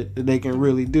some shit that they can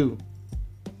really do.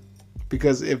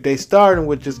 Because if they starting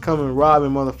with just coming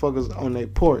robbing motherfuckers on their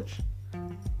porch,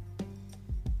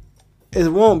 it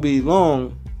won't be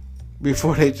long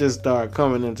before they just start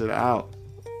coming into the house.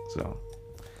 So,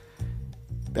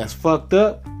 that's fucked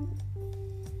up.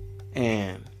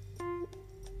 And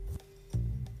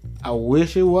I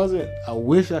wish it wasn't.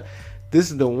 This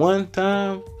is the one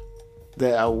time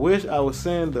that I wish I was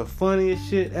saying the funniest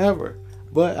shit ever.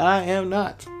 But I am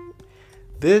not.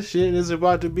 This shit is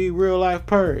about to be real life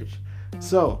Purge.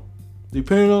 So,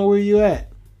 depending on where you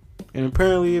at, and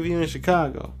apparently if you're in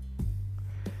Chicago,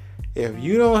 if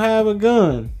you don't have a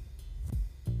gun,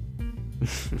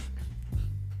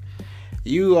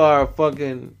 you are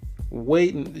fucking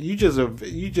waiting. You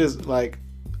just like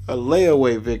a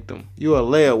layaway victim. You a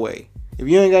layaway. If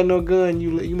you ain't got no gun,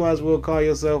 you might as well call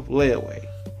yourself layaway,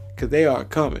 because they are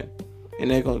coming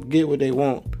and they're gonna get what they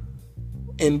want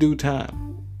in due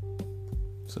time.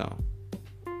 So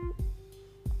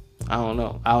I don't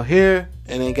know. Out here,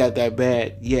 it ain't got that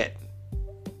bad yet.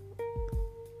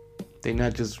 They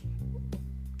not just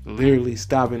literally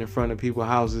stopping in front of people's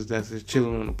houses that's just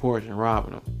chilling on the porch and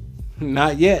robbing them.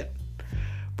 Not yet.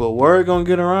 But word gonna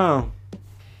get around.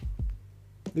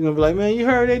 They're gonna be like, man, you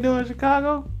heard they doing in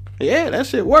Chicago? Yeah, that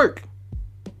shit work.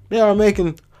 They are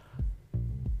making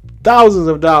thousands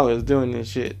of dollars doing this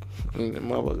shit. And the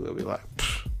motherfuckers will be like,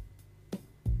 pfft.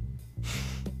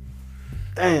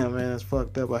 Damn, man, that's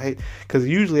fucked up. I hate, because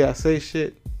usually I say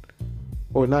shit,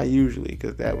 or not usually,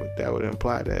 because that would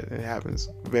imply that it happens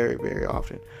very, very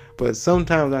often. But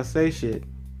sometimes I say shit,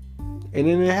 and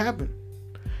then it happens.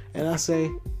 And I say,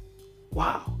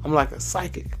 wow, I'm like a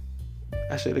psychic.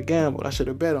 I should have gambled. I should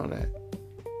have bet on that.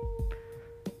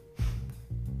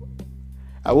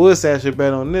 I would say I should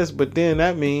bet on this, but then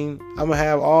that means I'm gonna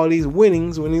have all these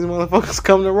winnings when these motherfuckers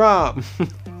come to rob.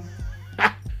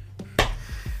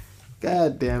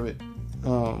 God damn it.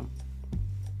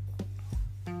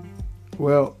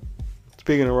 Well,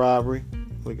 speaking of robbery,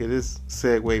 look at this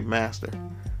segue master.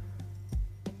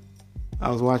 I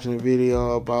was watching a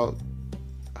video about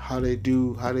how they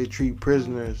treat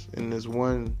prisoners in this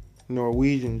one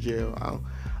Norwegian jail.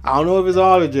 I don't know if it's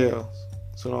all the jails,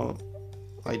 so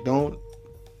don't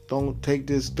take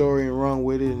this story and run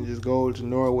with it and just go to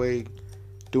Norway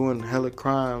doing hella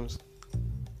crimes.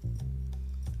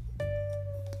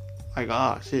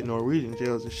 Like, shit, Norwegian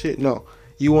jails and shit. No,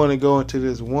 you want to go into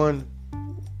this one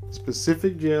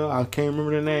specific jail. I can't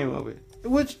remember the name of it,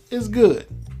 which is good.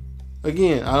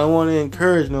 Again, I don't want to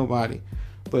encourage nobody,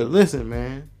 but listen,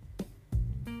 man,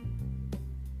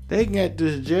 they got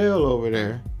this jail over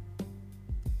there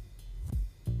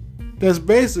that's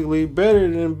basically better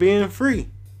than being free.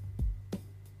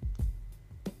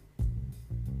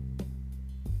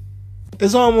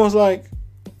 It's almost like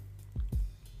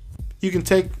you can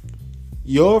take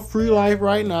your free life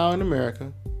right now in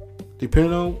America,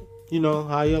 depending on,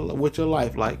 what your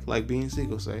life like being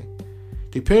single say.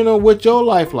 Depending on what your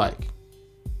life like,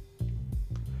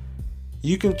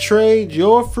 you can trade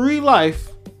your free life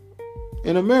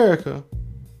in America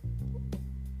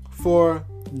for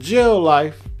jail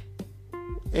life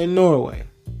in Norway.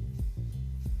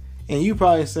 And you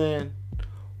probably saying,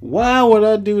 why would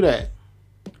I do that?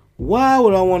 Why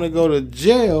would I want to go to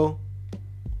jail,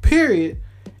 period,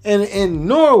 and in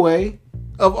Norway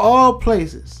of all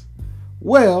places?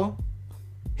 Well,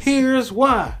 here's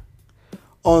why.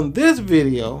 On this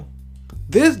video,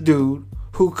 this dude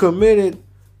who committed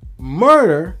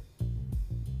murder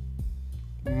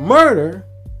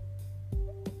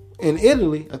in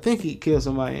Italy, I think he killed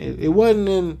somebody. It wasn't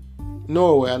in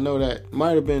Norway, I know that. It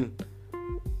might have been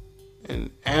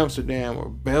in Amsterdam or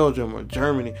Belgium or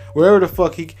Germany, wherever the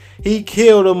fuck he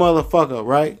killed a motherfucker,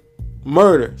 right?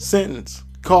 Murder, sentence,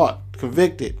 caught,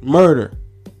 convicted, murder.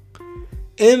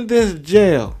 In this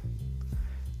jail,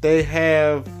 they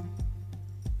have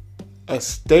a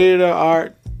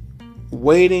state-of-the-art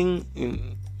waiting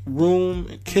room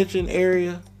and kitchen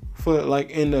area for, like,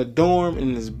 in the dorm,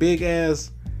 in this big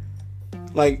ass,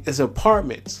 like, it's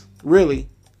apartments, really.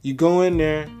 You go in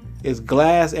there, it's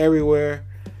glass everywhere,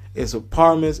 it's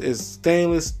apartments, it's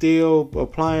stainless steel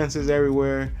appliances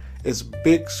everywhere, it's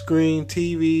big screen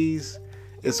TVs,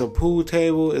 it's a pool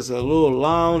table, it's a little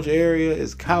lounge area,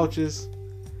 it's couches,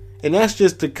 and that's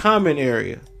just the common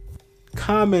area.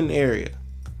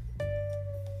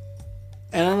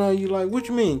 And I know you like, what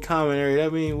you mean common area?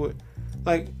 That mean what?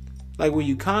 Like when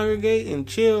you congregate and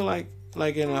chill, like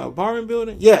in an apartment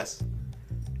building? Yes.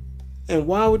 And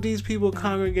why would these people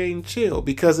congregate and chill?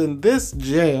 Because in this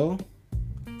jail,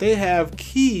 they have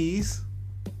keys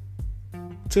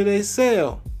to their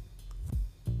cell.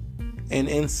 And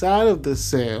inside of the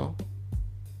cell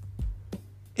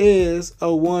is a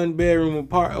 1-bedroom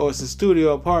apartment, or it's a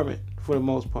studio apartment for the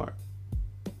most part.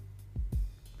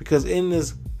 Because in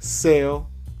this cell,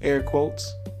 air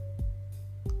quotes,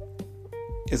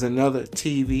 is another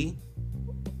TV,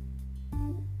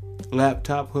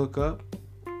 laptop hookup,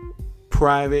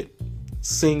 private,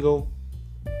 single,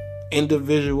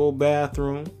 individual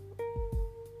bathroom,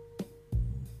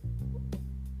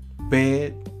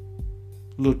 bed,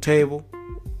 little table,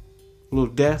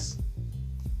 little desk.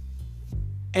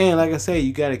 And like I say,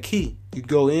 you got a key. You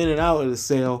go in and out of the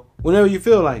cell whenever you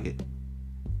feel like it.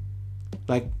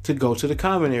 Like to go to the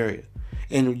common area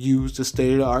and use the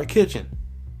state-of-the-art kitchen.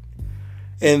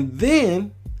 And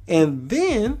then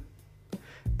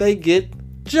they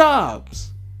get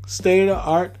jobs.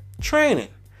 State-of-the-art training.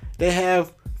 They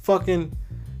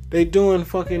doing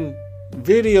fucking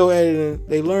video editing.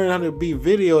 They learn how to be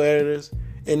video editors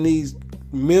in these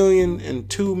 $1 million and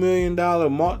 $2 million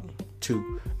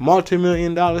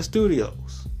multi-million-dollar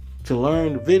studios to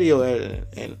learn video editing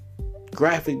and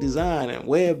graphic design and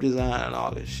web design and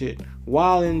all this shit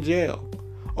while in jail.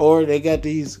 Or they got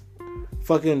these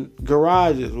fucking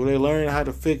garages where they learn how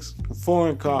to fix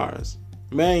foreign cars,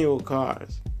 manual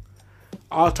cars,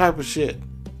 all type of shit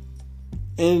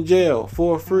in jail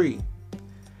for free.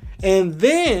 And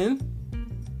then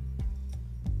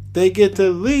they get to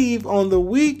leave on the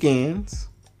weekends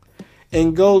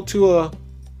and go to a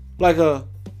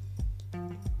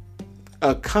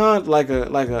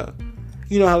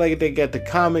you know how like they got the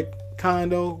comic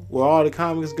condo where all the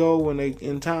comics go when they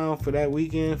in town for that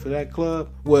weekend, for that club?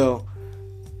 Well,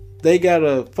 they got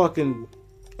a fucking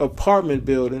apartment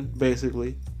building,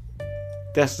 basically,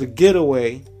 that's the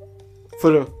getaway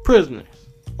for the prisoners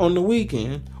on the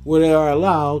weekend, where they are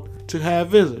allowed to have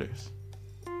visitors.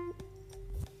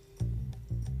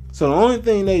 So the only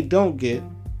thing they don't get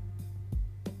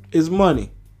is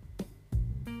money.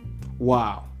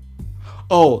 Wow.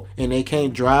 Oh, and they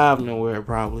can't drive nowhere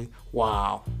probably.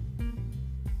 Wow.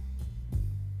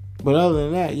 But other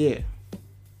than that, yeah.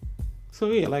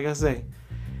 So yeah, like I say,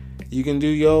 you can do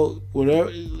your whatever.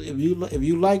 If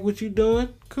you like what you're doing,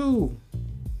 cool.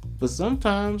 But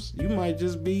sometimes you might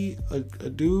just be a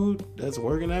dude that's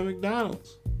working at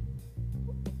McDonald's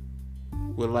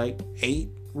with like 8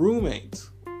 roommates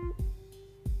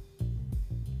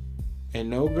and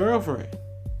no girlfriend.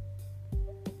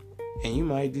 And you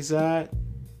might decide,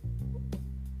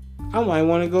 I might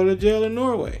want to go to jail in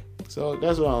Norway. So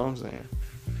that's all I'm saying.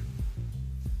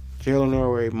 Jail in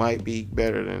Norway might be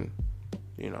better than,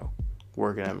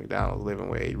 working at McDonald's, living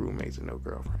with 8 roommates and no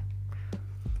girlfriend.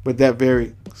 But that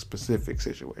very specific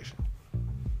situation.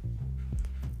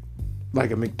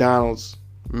 Like a McDonald's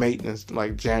maintenance,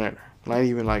 like janitor. Not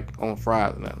even like on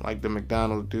Fridays or nothing. Like the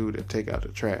McDonald's dude that take out the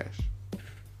trash.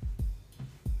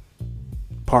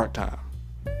 Part-time.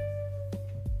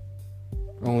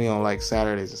 Only on like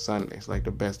Saturdays and Sundays, like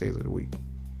the best days of the week.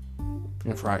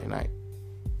 And Friday night.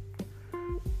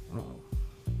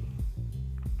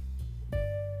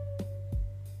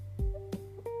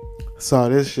 Saw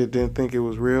this shit, didn't think it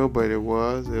was real, but it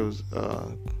was. It was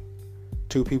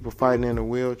 2 people fighting in a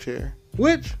wheelchair,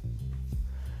 which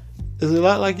is a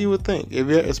lot like you would think.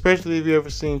 Especially if you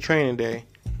ever seen Training Day,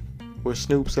 where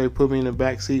Snoop say, "Put me in the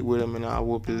back seat with him and I'll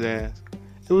whoop his ass."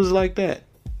 It was like that.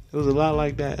 It was a lot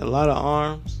like that. A lot of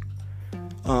arms.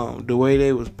 The way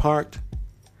they was parked,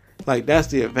 like that's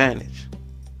the advantage.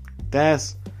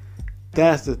 That's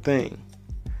the thing.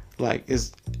 Like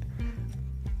it's.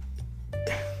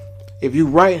 If you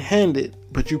right-handed,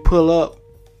 but you pull up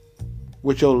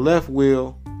with your left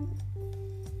wheel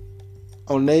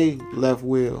on their left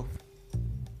wheel,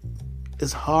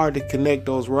 it's hard to connect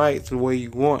those rights the way you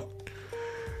want.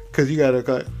 Because you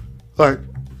gotta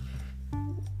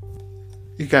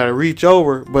you gotta reach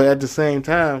over, but at the same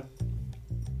time,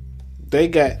 they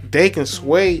can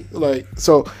sway,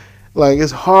 so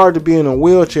it's hard to be in a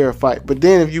wheelchair fight. But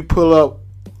then if you pull up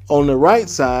on the right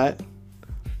side,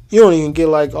 you only can get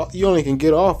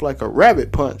off like a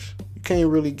rabbit punch. You can't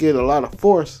really get a lot of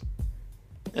force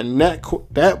in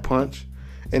that punch,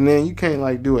 and then you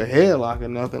can't do a headlock or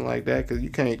nothing like that because you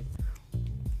can't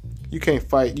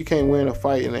fight. You can't win a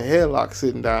fight in a headlock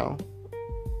sitting down.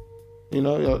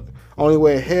 The only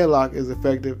way a headlock is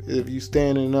effective is if you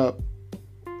standing up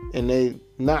and they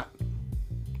not.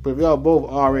 But if y'all both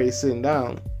already sitting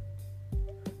down,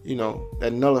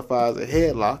 that nullifies a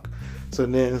headlock. So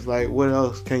then it's like, what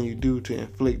else can you do to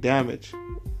inflict damage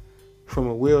from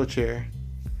a wheelchair?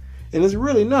 And it's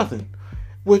really nothing,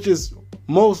 which is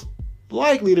most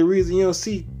likely the reason you don't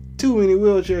see too many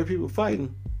wheelchair people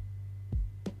fighting.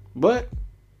 But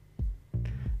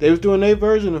they was doing their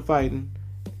version of fighting,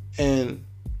 and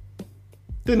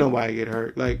didn't nobody get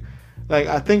hurt. Like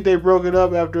I think they broke it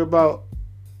up after about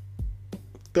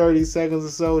 30 seconds or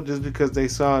so, just because they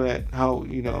saw that how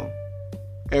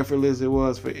effortless it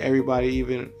was for everybody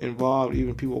even involved,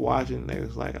 even people watching. They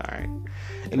was like, all right.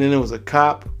 And then there was a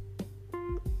cop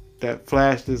that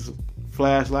flashed his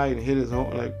flashlight and hit his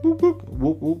horn, like whoop whoop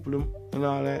whoop whoop them and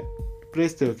all that. But they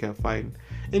still kept fighting.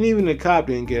 And even the cop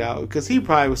didn't get out because he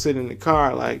probably was sitting in the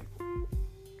car like,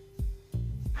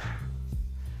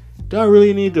 do I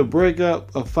really need to break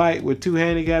up a fight with 2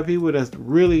 handicapped people that's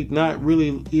really not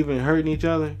really even hurting each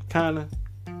other? Kinda.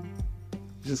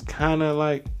 Just kinda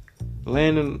like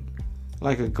landing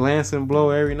like a glancing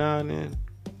blow every now and then.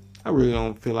 I really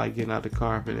don't feel like getting out the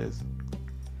car for this.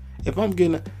 If I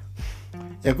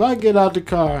get out the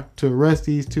car to arrest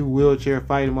these 2 wheelchair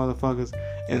fighting motherfuckers,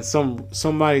 and some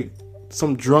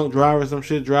drunk driver or some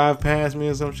shit drive past me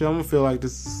or some shit, I'm gonna feel like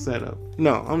this is a setup.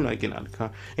 No, I'm not getting out the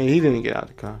car. And he didn't get out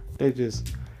the car. They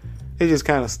just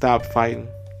kind of stopped fighting.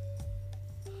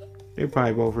 They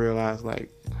probably both realized alright,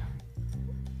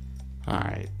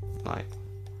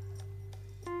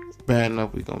 bad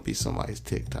enough we gonna be somebody's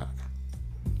TikTok.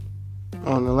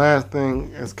 On the last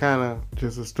thing, it's kind of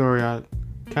just a story I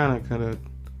kind of could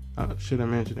have should have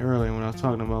mentioned earlier when I was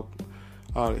talking about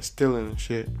all this stealing and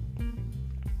shit.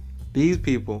 These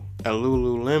people at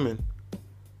Lululemon,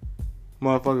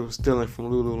 motherfuckers were stealing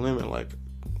from Lululemon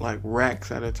like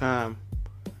racks at a time,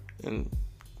 and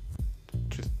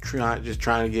just trying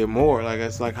to get more. Like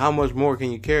it's like, how much more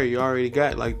can you carry? You already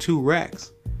got like 2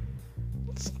 racks.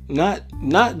 Not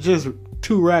just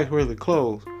 2 racks worth of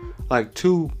clothes, like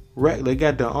 2 racks. They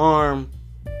got the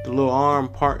little arm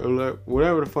part, or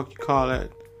whatever the fuck you call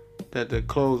that the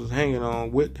clothes is hanging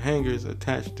on, with hangers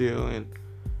attached still, and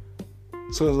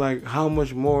So it's like, how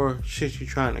much more shit you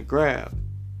trying to grab?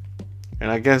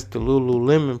 And I guess the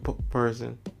Lululemon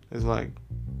person is like,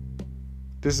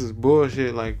 this is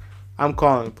bullshit. Like, I'm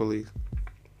calling the police.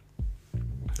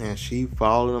 And she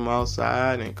followed them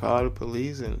outside and called the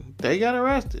police, and they got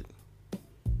arrested.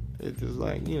 It's just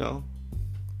like, you know,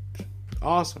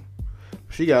 awesome.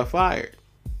 She got fired.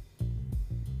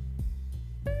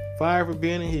 Fired for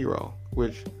being a hero,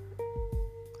 which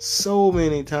so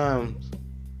many times,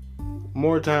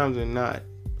 more times than not,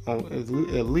 at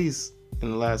least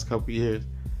in the last couple years,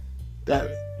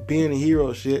 that being a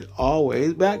hero shit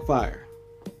always backfire.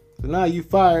 So now you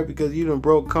fired because you done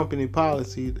broke company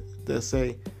policy that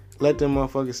say, let them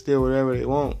motherfuckers steal whatever they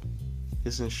want.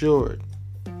 It's insured.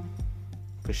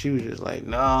 But she was just like,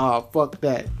 nah, fuck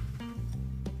that.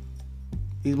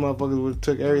 These motherfuckers would have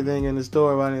took everything in the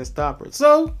store if I didn't stop her.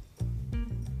 So,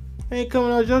 ain't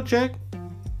coming out your check.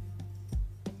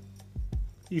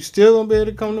 You still gonna be able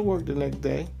to come to work the next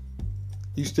day.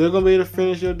 You still gonna be able to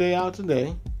finish your day out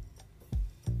today.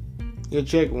 Your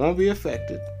check won't be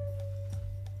affected.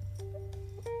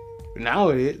 But now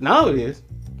it is.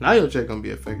 Now your check gonna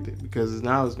be affected because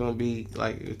now it's gonna be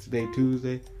like, it's today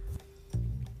Tuesday.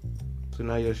 So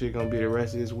now your shit gonna be the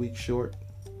rest of this week short.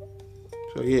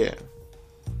 So yeah.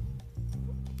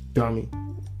 Dummy.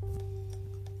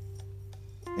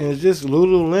 And it's just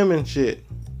Lululemon shit.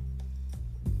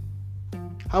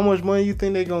 How much money you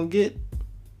think they gonna get?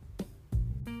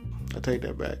 I take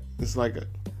that back. It's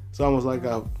almost like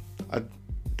I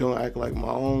don't act like my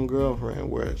own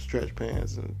girlfriend, wear stretch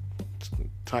pants and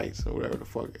tights and whatever the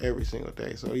fuck every single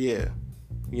day. So yeah.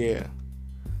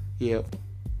 You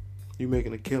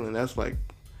making a killing. That's like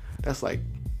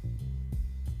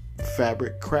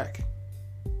fabric crack.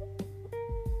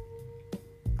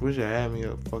 Wish I had me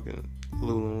a fucking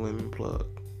Lululemon plug.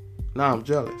 Now I'm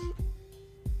jealous.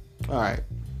 Alright,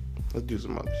 let's do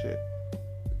some other shit.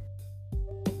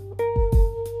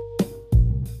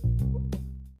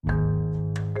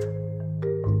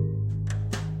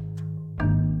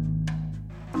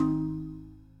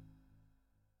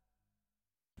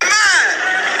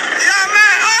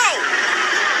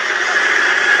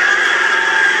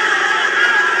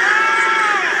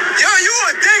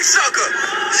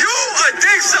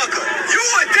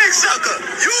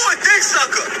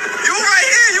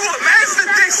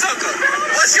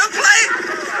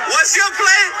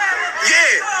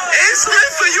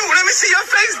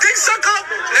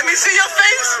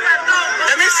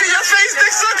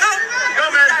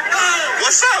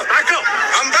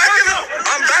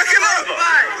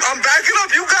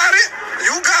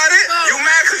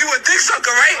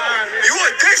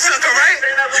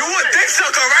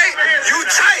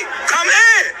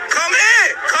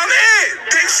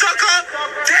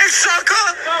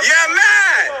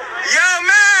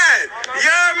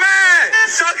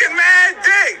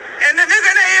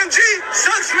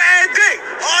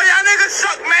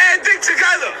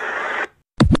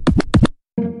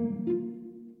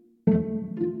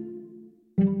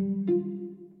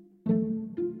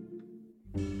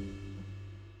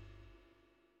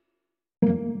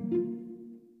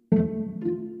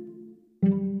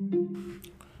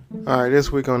 Alright,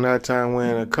 this week on That Time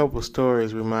When, a couple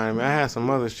stories reminded me. I had some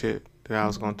other shit that I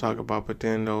was going to talk about, but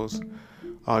then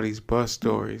all these bus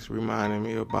stories reminded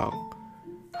me about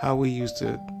how we used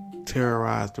to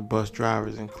terrorize the bus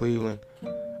drivers in Cleveland.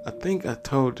 I think I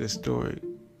told this story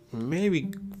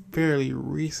maybe fairly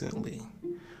recently,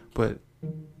 but I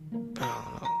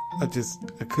don't know.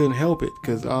 I couldn't help it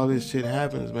because all this shit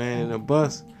happens, man. And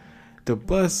the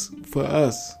bus for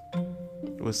us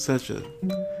was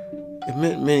it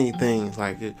meant many things.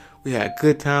 Like, we had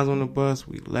good times on the bus.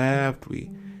 We laughed.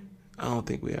 I don't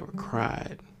think we ever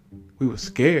cried. We were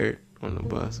scared on the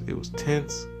bus. It was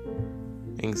tense,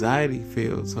 anxiety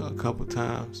filled a couple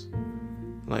times.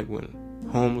 Like when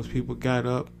homeless people got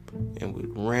up and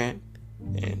would rant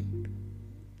and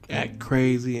act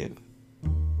crazy, and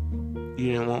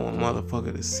you didn't want one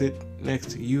motherfucker to sit next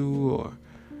to you, or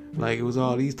like, it was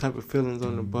all these type of feelings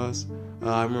on the bus.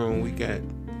 I remember when we got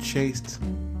chased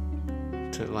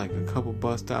to like a couple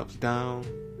bus stops down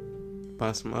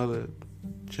by some other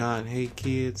John Hay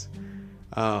kids.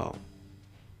 What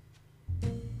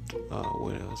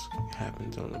else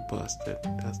happens on the bus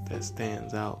that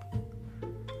stands out?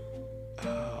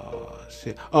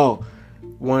 Shit. Oh,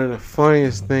 one of the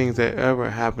funniest things that ever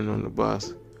happened on the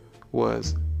bus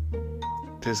was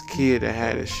this kid that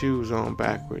had his shoes on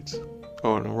backwards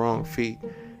or on the wrong feet,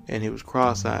 and he was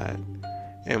cross-eyed,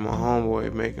 and my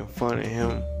homeboy making fun of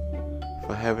him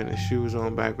for having his shoes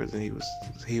on backwards, and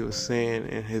he was saying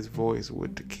in his voice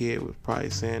what the kid was probably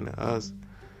saying to us,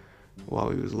 while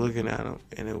we was looking at them,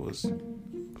 and it was,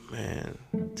 man,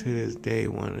 to this day,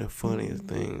 one of the funniest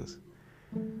things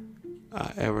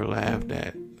I ever laughed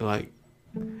at. Like,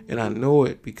 and I know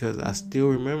it because I still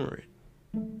remember it.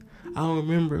 I don't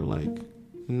remember like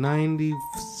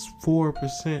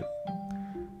 94%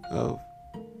 of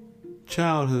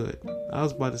childhood. I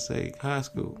was about to say high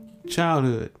school.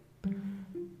 Childhood.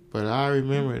 But I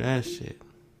remember that shit.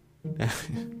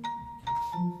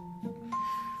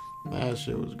 That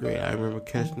shit was great. I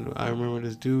remember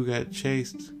this dude got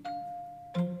chased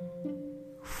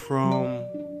from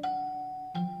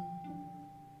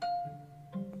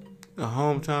the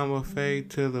hometown buffet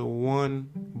to the one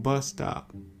bus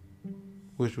stop,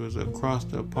 which was across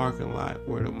the parking lot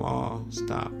where the mall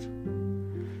stopped.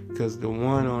 Because the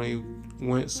one only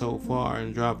went so far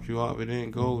and dropped you off. It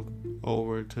didn't go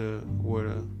over to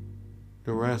where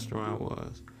the restaurant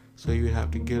was. So you would have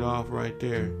to get off right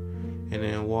there and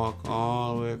then walk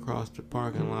all the way across the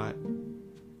parking lot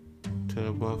to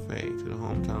the buffet, to the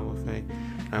hometown buffet.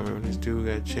 I remember this dude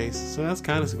got chased. So that's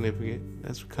kind of significant.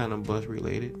 That's kind of bus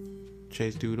related.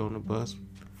 Chase dude on the bus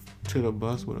to the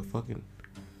bus with a fucking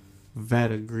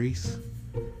vat of grease.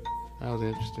 That was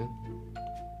interesting.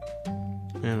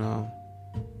 And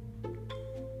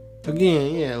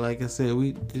again, yeah, like I said,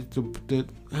 we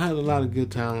had a lot of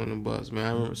good time on the bus, man.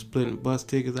 I remember splitting bus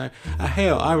tickets. I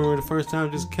remember the first time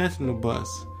just catching the bus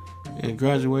and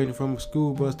graduating from a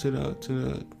school bus to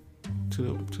the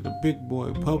big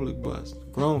boy public bus, the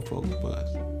grown folks bus.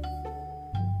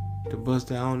 The bus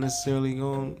that I'm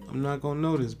not gonna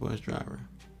know this bus driver,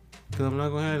 because I'm not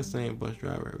gonna have the same bus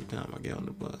driver every time I get on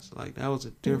the bus. Like, that was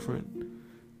a different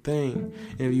thing.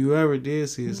 And if you ever did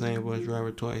see the same bus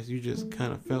driver twice, you just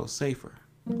kind of felt safer.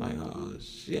 Like, oh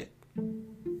shit,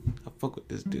 I fuck with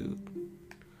this dude.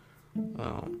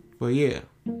 But yeah,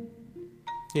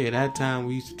 that time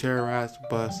we used to terrorize the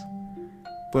bus,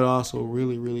 but also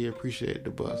really, really appreciate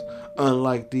the bus.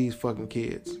 Unlike these fucking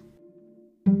kids.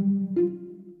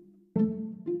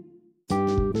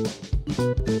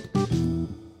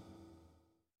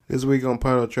 This week on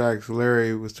Puddle Tracks,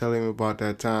 Larry was telling me about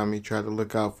that time he tried to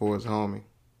look out for his homie.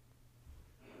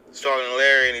 Talking to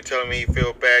Larry, and he told me he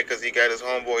feel bad because he got his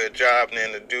homeboy a job, and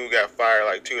then the dude got fired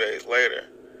like 2 days later.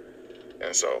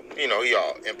 And so, he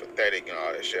all empathetic and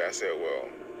all that shit. I said, well,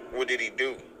 what did he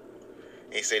do?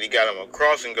 He said he got him a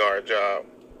crossing guard job,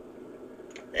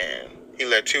 and he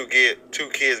let two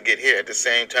kids get hit at the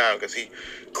same time because he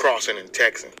crossing and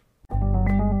texting.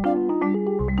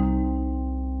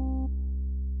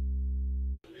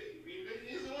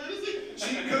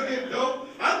 She cooking dope.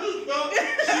 I just thought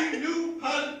she knew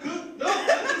how to cook dope.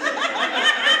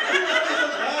 She was a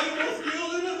valuable skill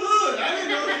in the hood. I didn't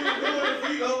know she was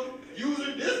doing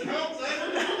user discounts. I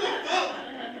don't know what the fuck.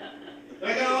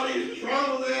 I got all these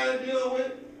traumas I gotta deal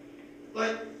with.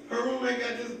 Like, her roommate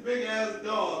got this big ass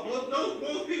dog.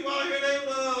 Most people out here, they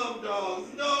love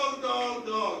dogs. Dogs.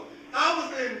 I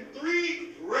was in 3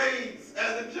 raids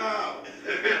as a child.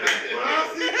 When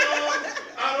I see dogs,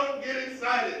 I don't get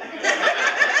excited.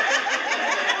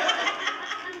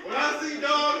 When I see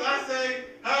dogs, I say,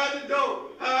 hide the dope.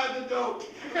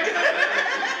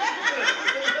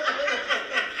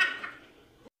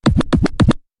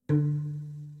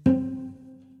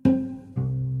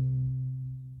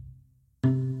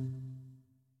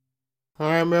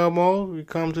 Alright, Melmo, we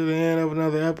come to the end of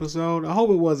another episode. I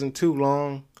hope it wasn't too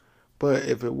long, but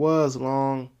if it was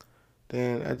long,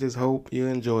 then I just hope you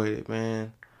enjoyed it,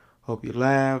 man. Hope you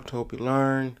laughed, hope you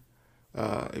learned.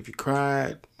 If you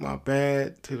cried, my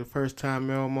bad to the first time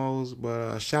Melmos,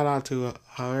 but shout out to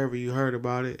however you heard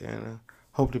about it, and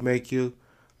hope to make you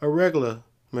a regular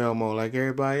Melmo like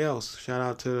everybody else. Shout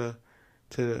out to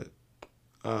the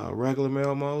regular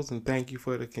Melmos, and thank you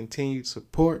for the continued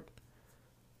support.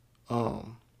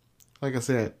 Like I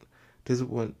said,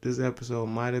 this episode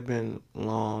might have been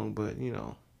long, but it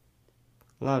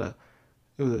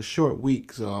was a short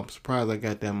week, so I'm surprised I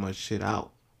got that much shit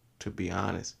out, to be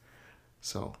honest.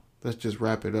 So let's just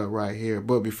wrap it up right here.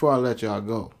 But before I let y'all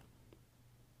go,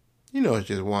 it's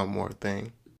just one more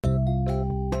thing.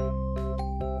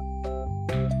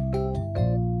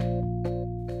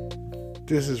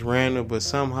 This is random, but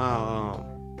somehow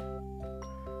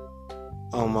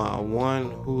on my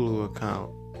one Hulu account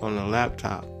on the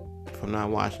laptop, if I'm not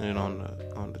watching it on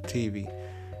the TV,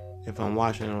 if I'm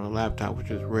watching it on the laptop, which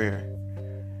is rare,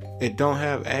 it don't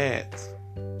have ads.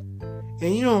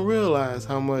 And you don't realize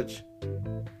how much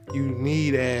you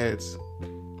need ads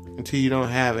until you don't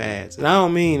have ads. And I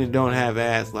don't mean it don't have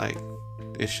ads like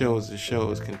it shows the show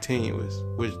is continuous,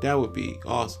 which that would be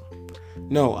awesome.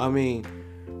 No, I mean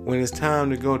when it's time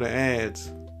to go to ads,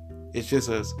 it's just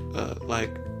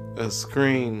like a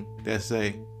screen that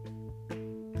say,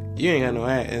 you ain't got no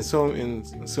ads.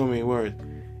 In so many words,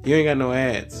 you ain't got no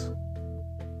ads.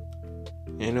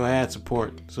 Ain't no ad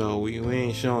support. So we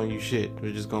ain't showing you shit.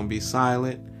 We're just gonna be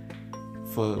silent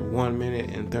for 1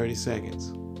 minute and 30 seconds.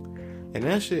 And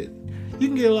that shit, you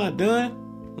can get a lot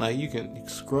done. Like you can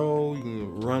scroll, you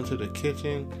can run to the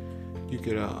kitchen, you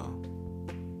could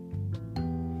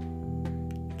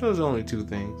those are only 2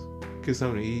 things. Get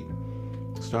something to eat,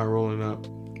 start rolling up.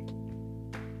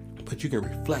 But you can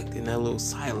reflect in that little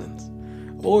silence.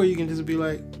 Or you can just be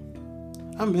like,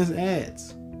 I miss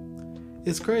ads.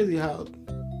 It's crazy how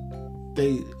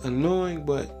they annoying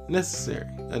but necessary.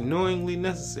 Annoyingly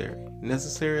necessary.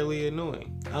 Necessarily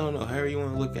annoying. I don't know, however you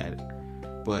want to look at it.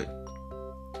 But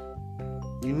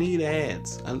you need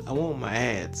ads. I want my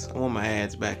ads. I want my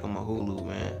ads back on my Hulu,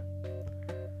 man.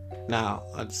 Now,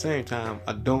 at the same time,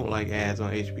 I don't like ads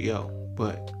on HBO,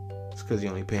 but it's because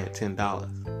you're only paying $10.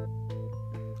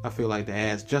 I feel like the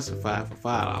ads justified for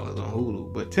 $5 on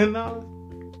Hulu, but $10?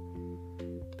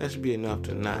 That should be enough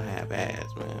to not have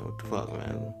ads, man. What the fuck,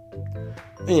 man?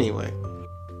 Anyway,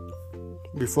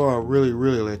 before I really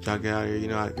let y'all get out of here, you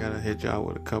know, I gotta hit y'all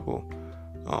with a couple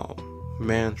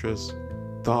mantras,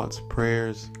 thoughts,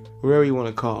 prayers, whatever you want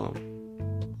to call them,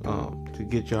 to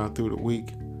get y'all through the week.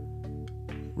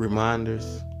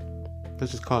 Reminders.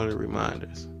 Let's just call it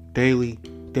reminders. Daily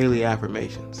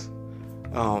affirmations.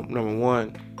 Number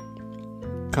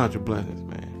 1, count your blessings,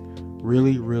 man.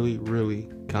 Really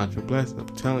count your blessings. I'm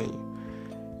telling you.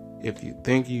 If you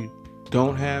think you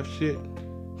don't have shit,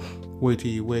 wait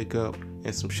till you wake up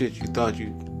and some shit you thought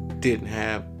you didn't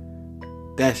have,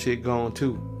 that shit gone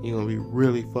too. You're gonna be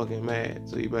really fucking mad.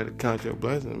 So you better count your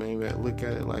blessings, man. You better look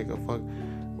at it like a fuck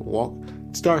walk.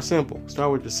 Start simple.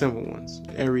 Start with the simple ones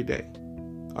every day.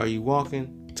 Are you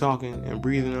walking, talking, and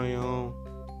breathing on your own?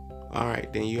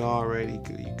 Alright, then you already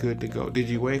good to go. Did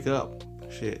you wake up?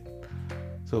 Shit.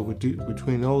 So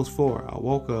between those 4, I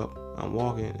woke up, I'm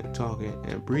walking and talking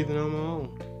and breathing on my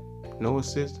own. No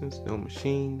assistance, no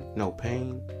machine, no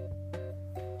pain.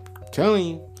 I'm telling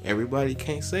you, everybody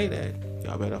can't say that.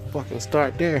 Y'all better fucking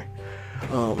start there.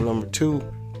 Number 2,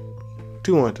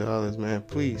 do unto others, man.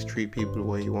 Please treat people the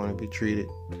way you want to be treated.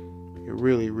 It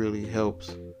really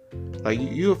helps. Like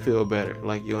you'll feel better.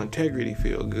 Like your integrity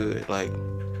feel good. Like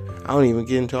I don't even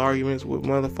get into arguments with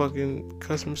motherfucking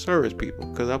customer service people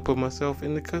because I put myself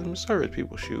in the customer service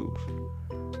people's shoes.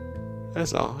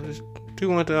 That's all. Just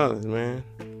do unto others, man.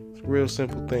 It's a real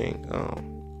simple thing.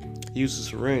 Use the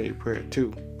serenity prayer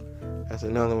too. That's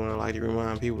another one I like to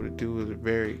remind people to do. Is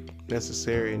very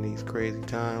necessary in these crazy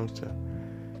times cause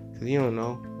you don't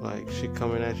know, like shit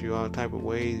coming at you all type of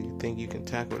ways. You think you can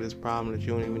tackle this problem that you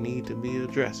don't even need to be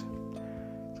addressing.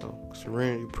 So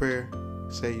serenity prayer.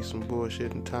 Save you some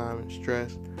bullshit and time and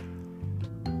stress.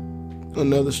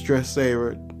 Another stress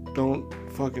saver. Don't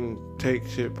fucking take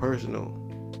shit personal.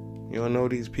 You don't know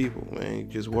these people, man. You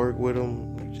just work with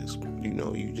them.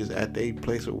 You just at their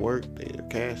place of work. They a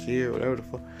cashier, whatever the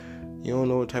fuck. You don't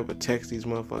know what type of text these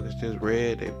motherfuckers just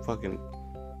read. They fucking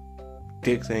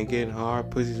dicks ain't getting hard.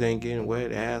 Pussies ain't getting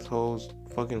wet. Assholes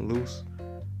fucking loose.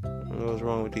 I don't know what's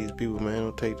wrong with these people, man.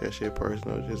 Don't take that shit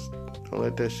personal. Just don't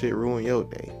let that shit ruin your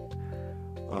day.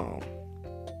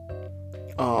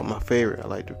 My favorite, I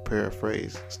like to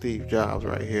paraphrase Steve Jobs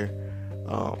right here.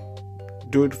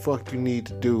 Do what the fuck you need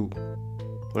to do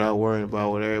without worrying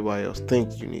about what everybody else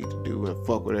thinks you need to do, and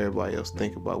fuck what everybody else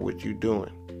think about what you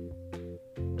doing.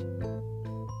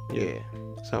 Yeah,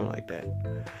 something like that.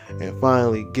 And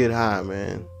finally, get high,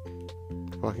 man.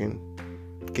 Fucking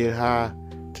get high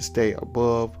to stay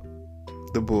above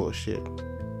the bullshit.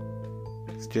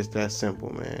 It's just that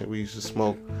simple, man. We used to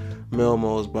smoke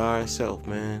Melmos by ourselves,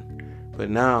 man. But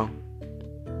now,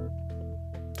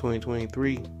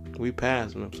 2023, we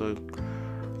passing them. So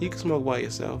you can smoke by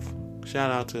yourself.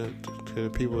 Shout out to the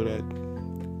people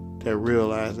that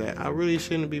realize that I really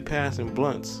shouldn't be passing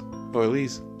blunts, or at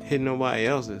least hitting nobody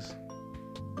else's.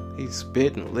 He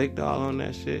spit and licked all on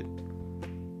that shit.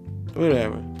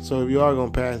 Whatever. So if you are gonna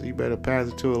pass it, you better pass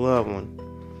it to a loved one.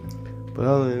 But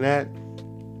other than that,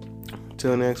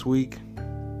 until next week,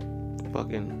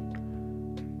 fucking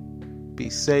be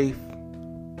safe,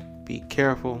 be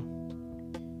careful.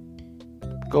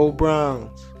 Go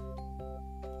Browns.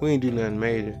 We ain't do nothing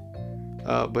major.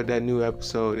 But that new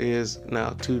episode is now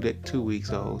 2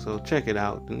 weeks old. So check it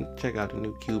out. Check out the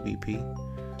new QBP.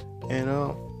 And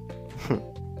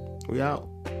we out.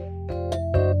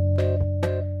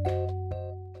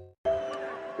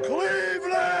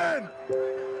 Cleveland!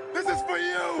 This is for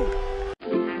you!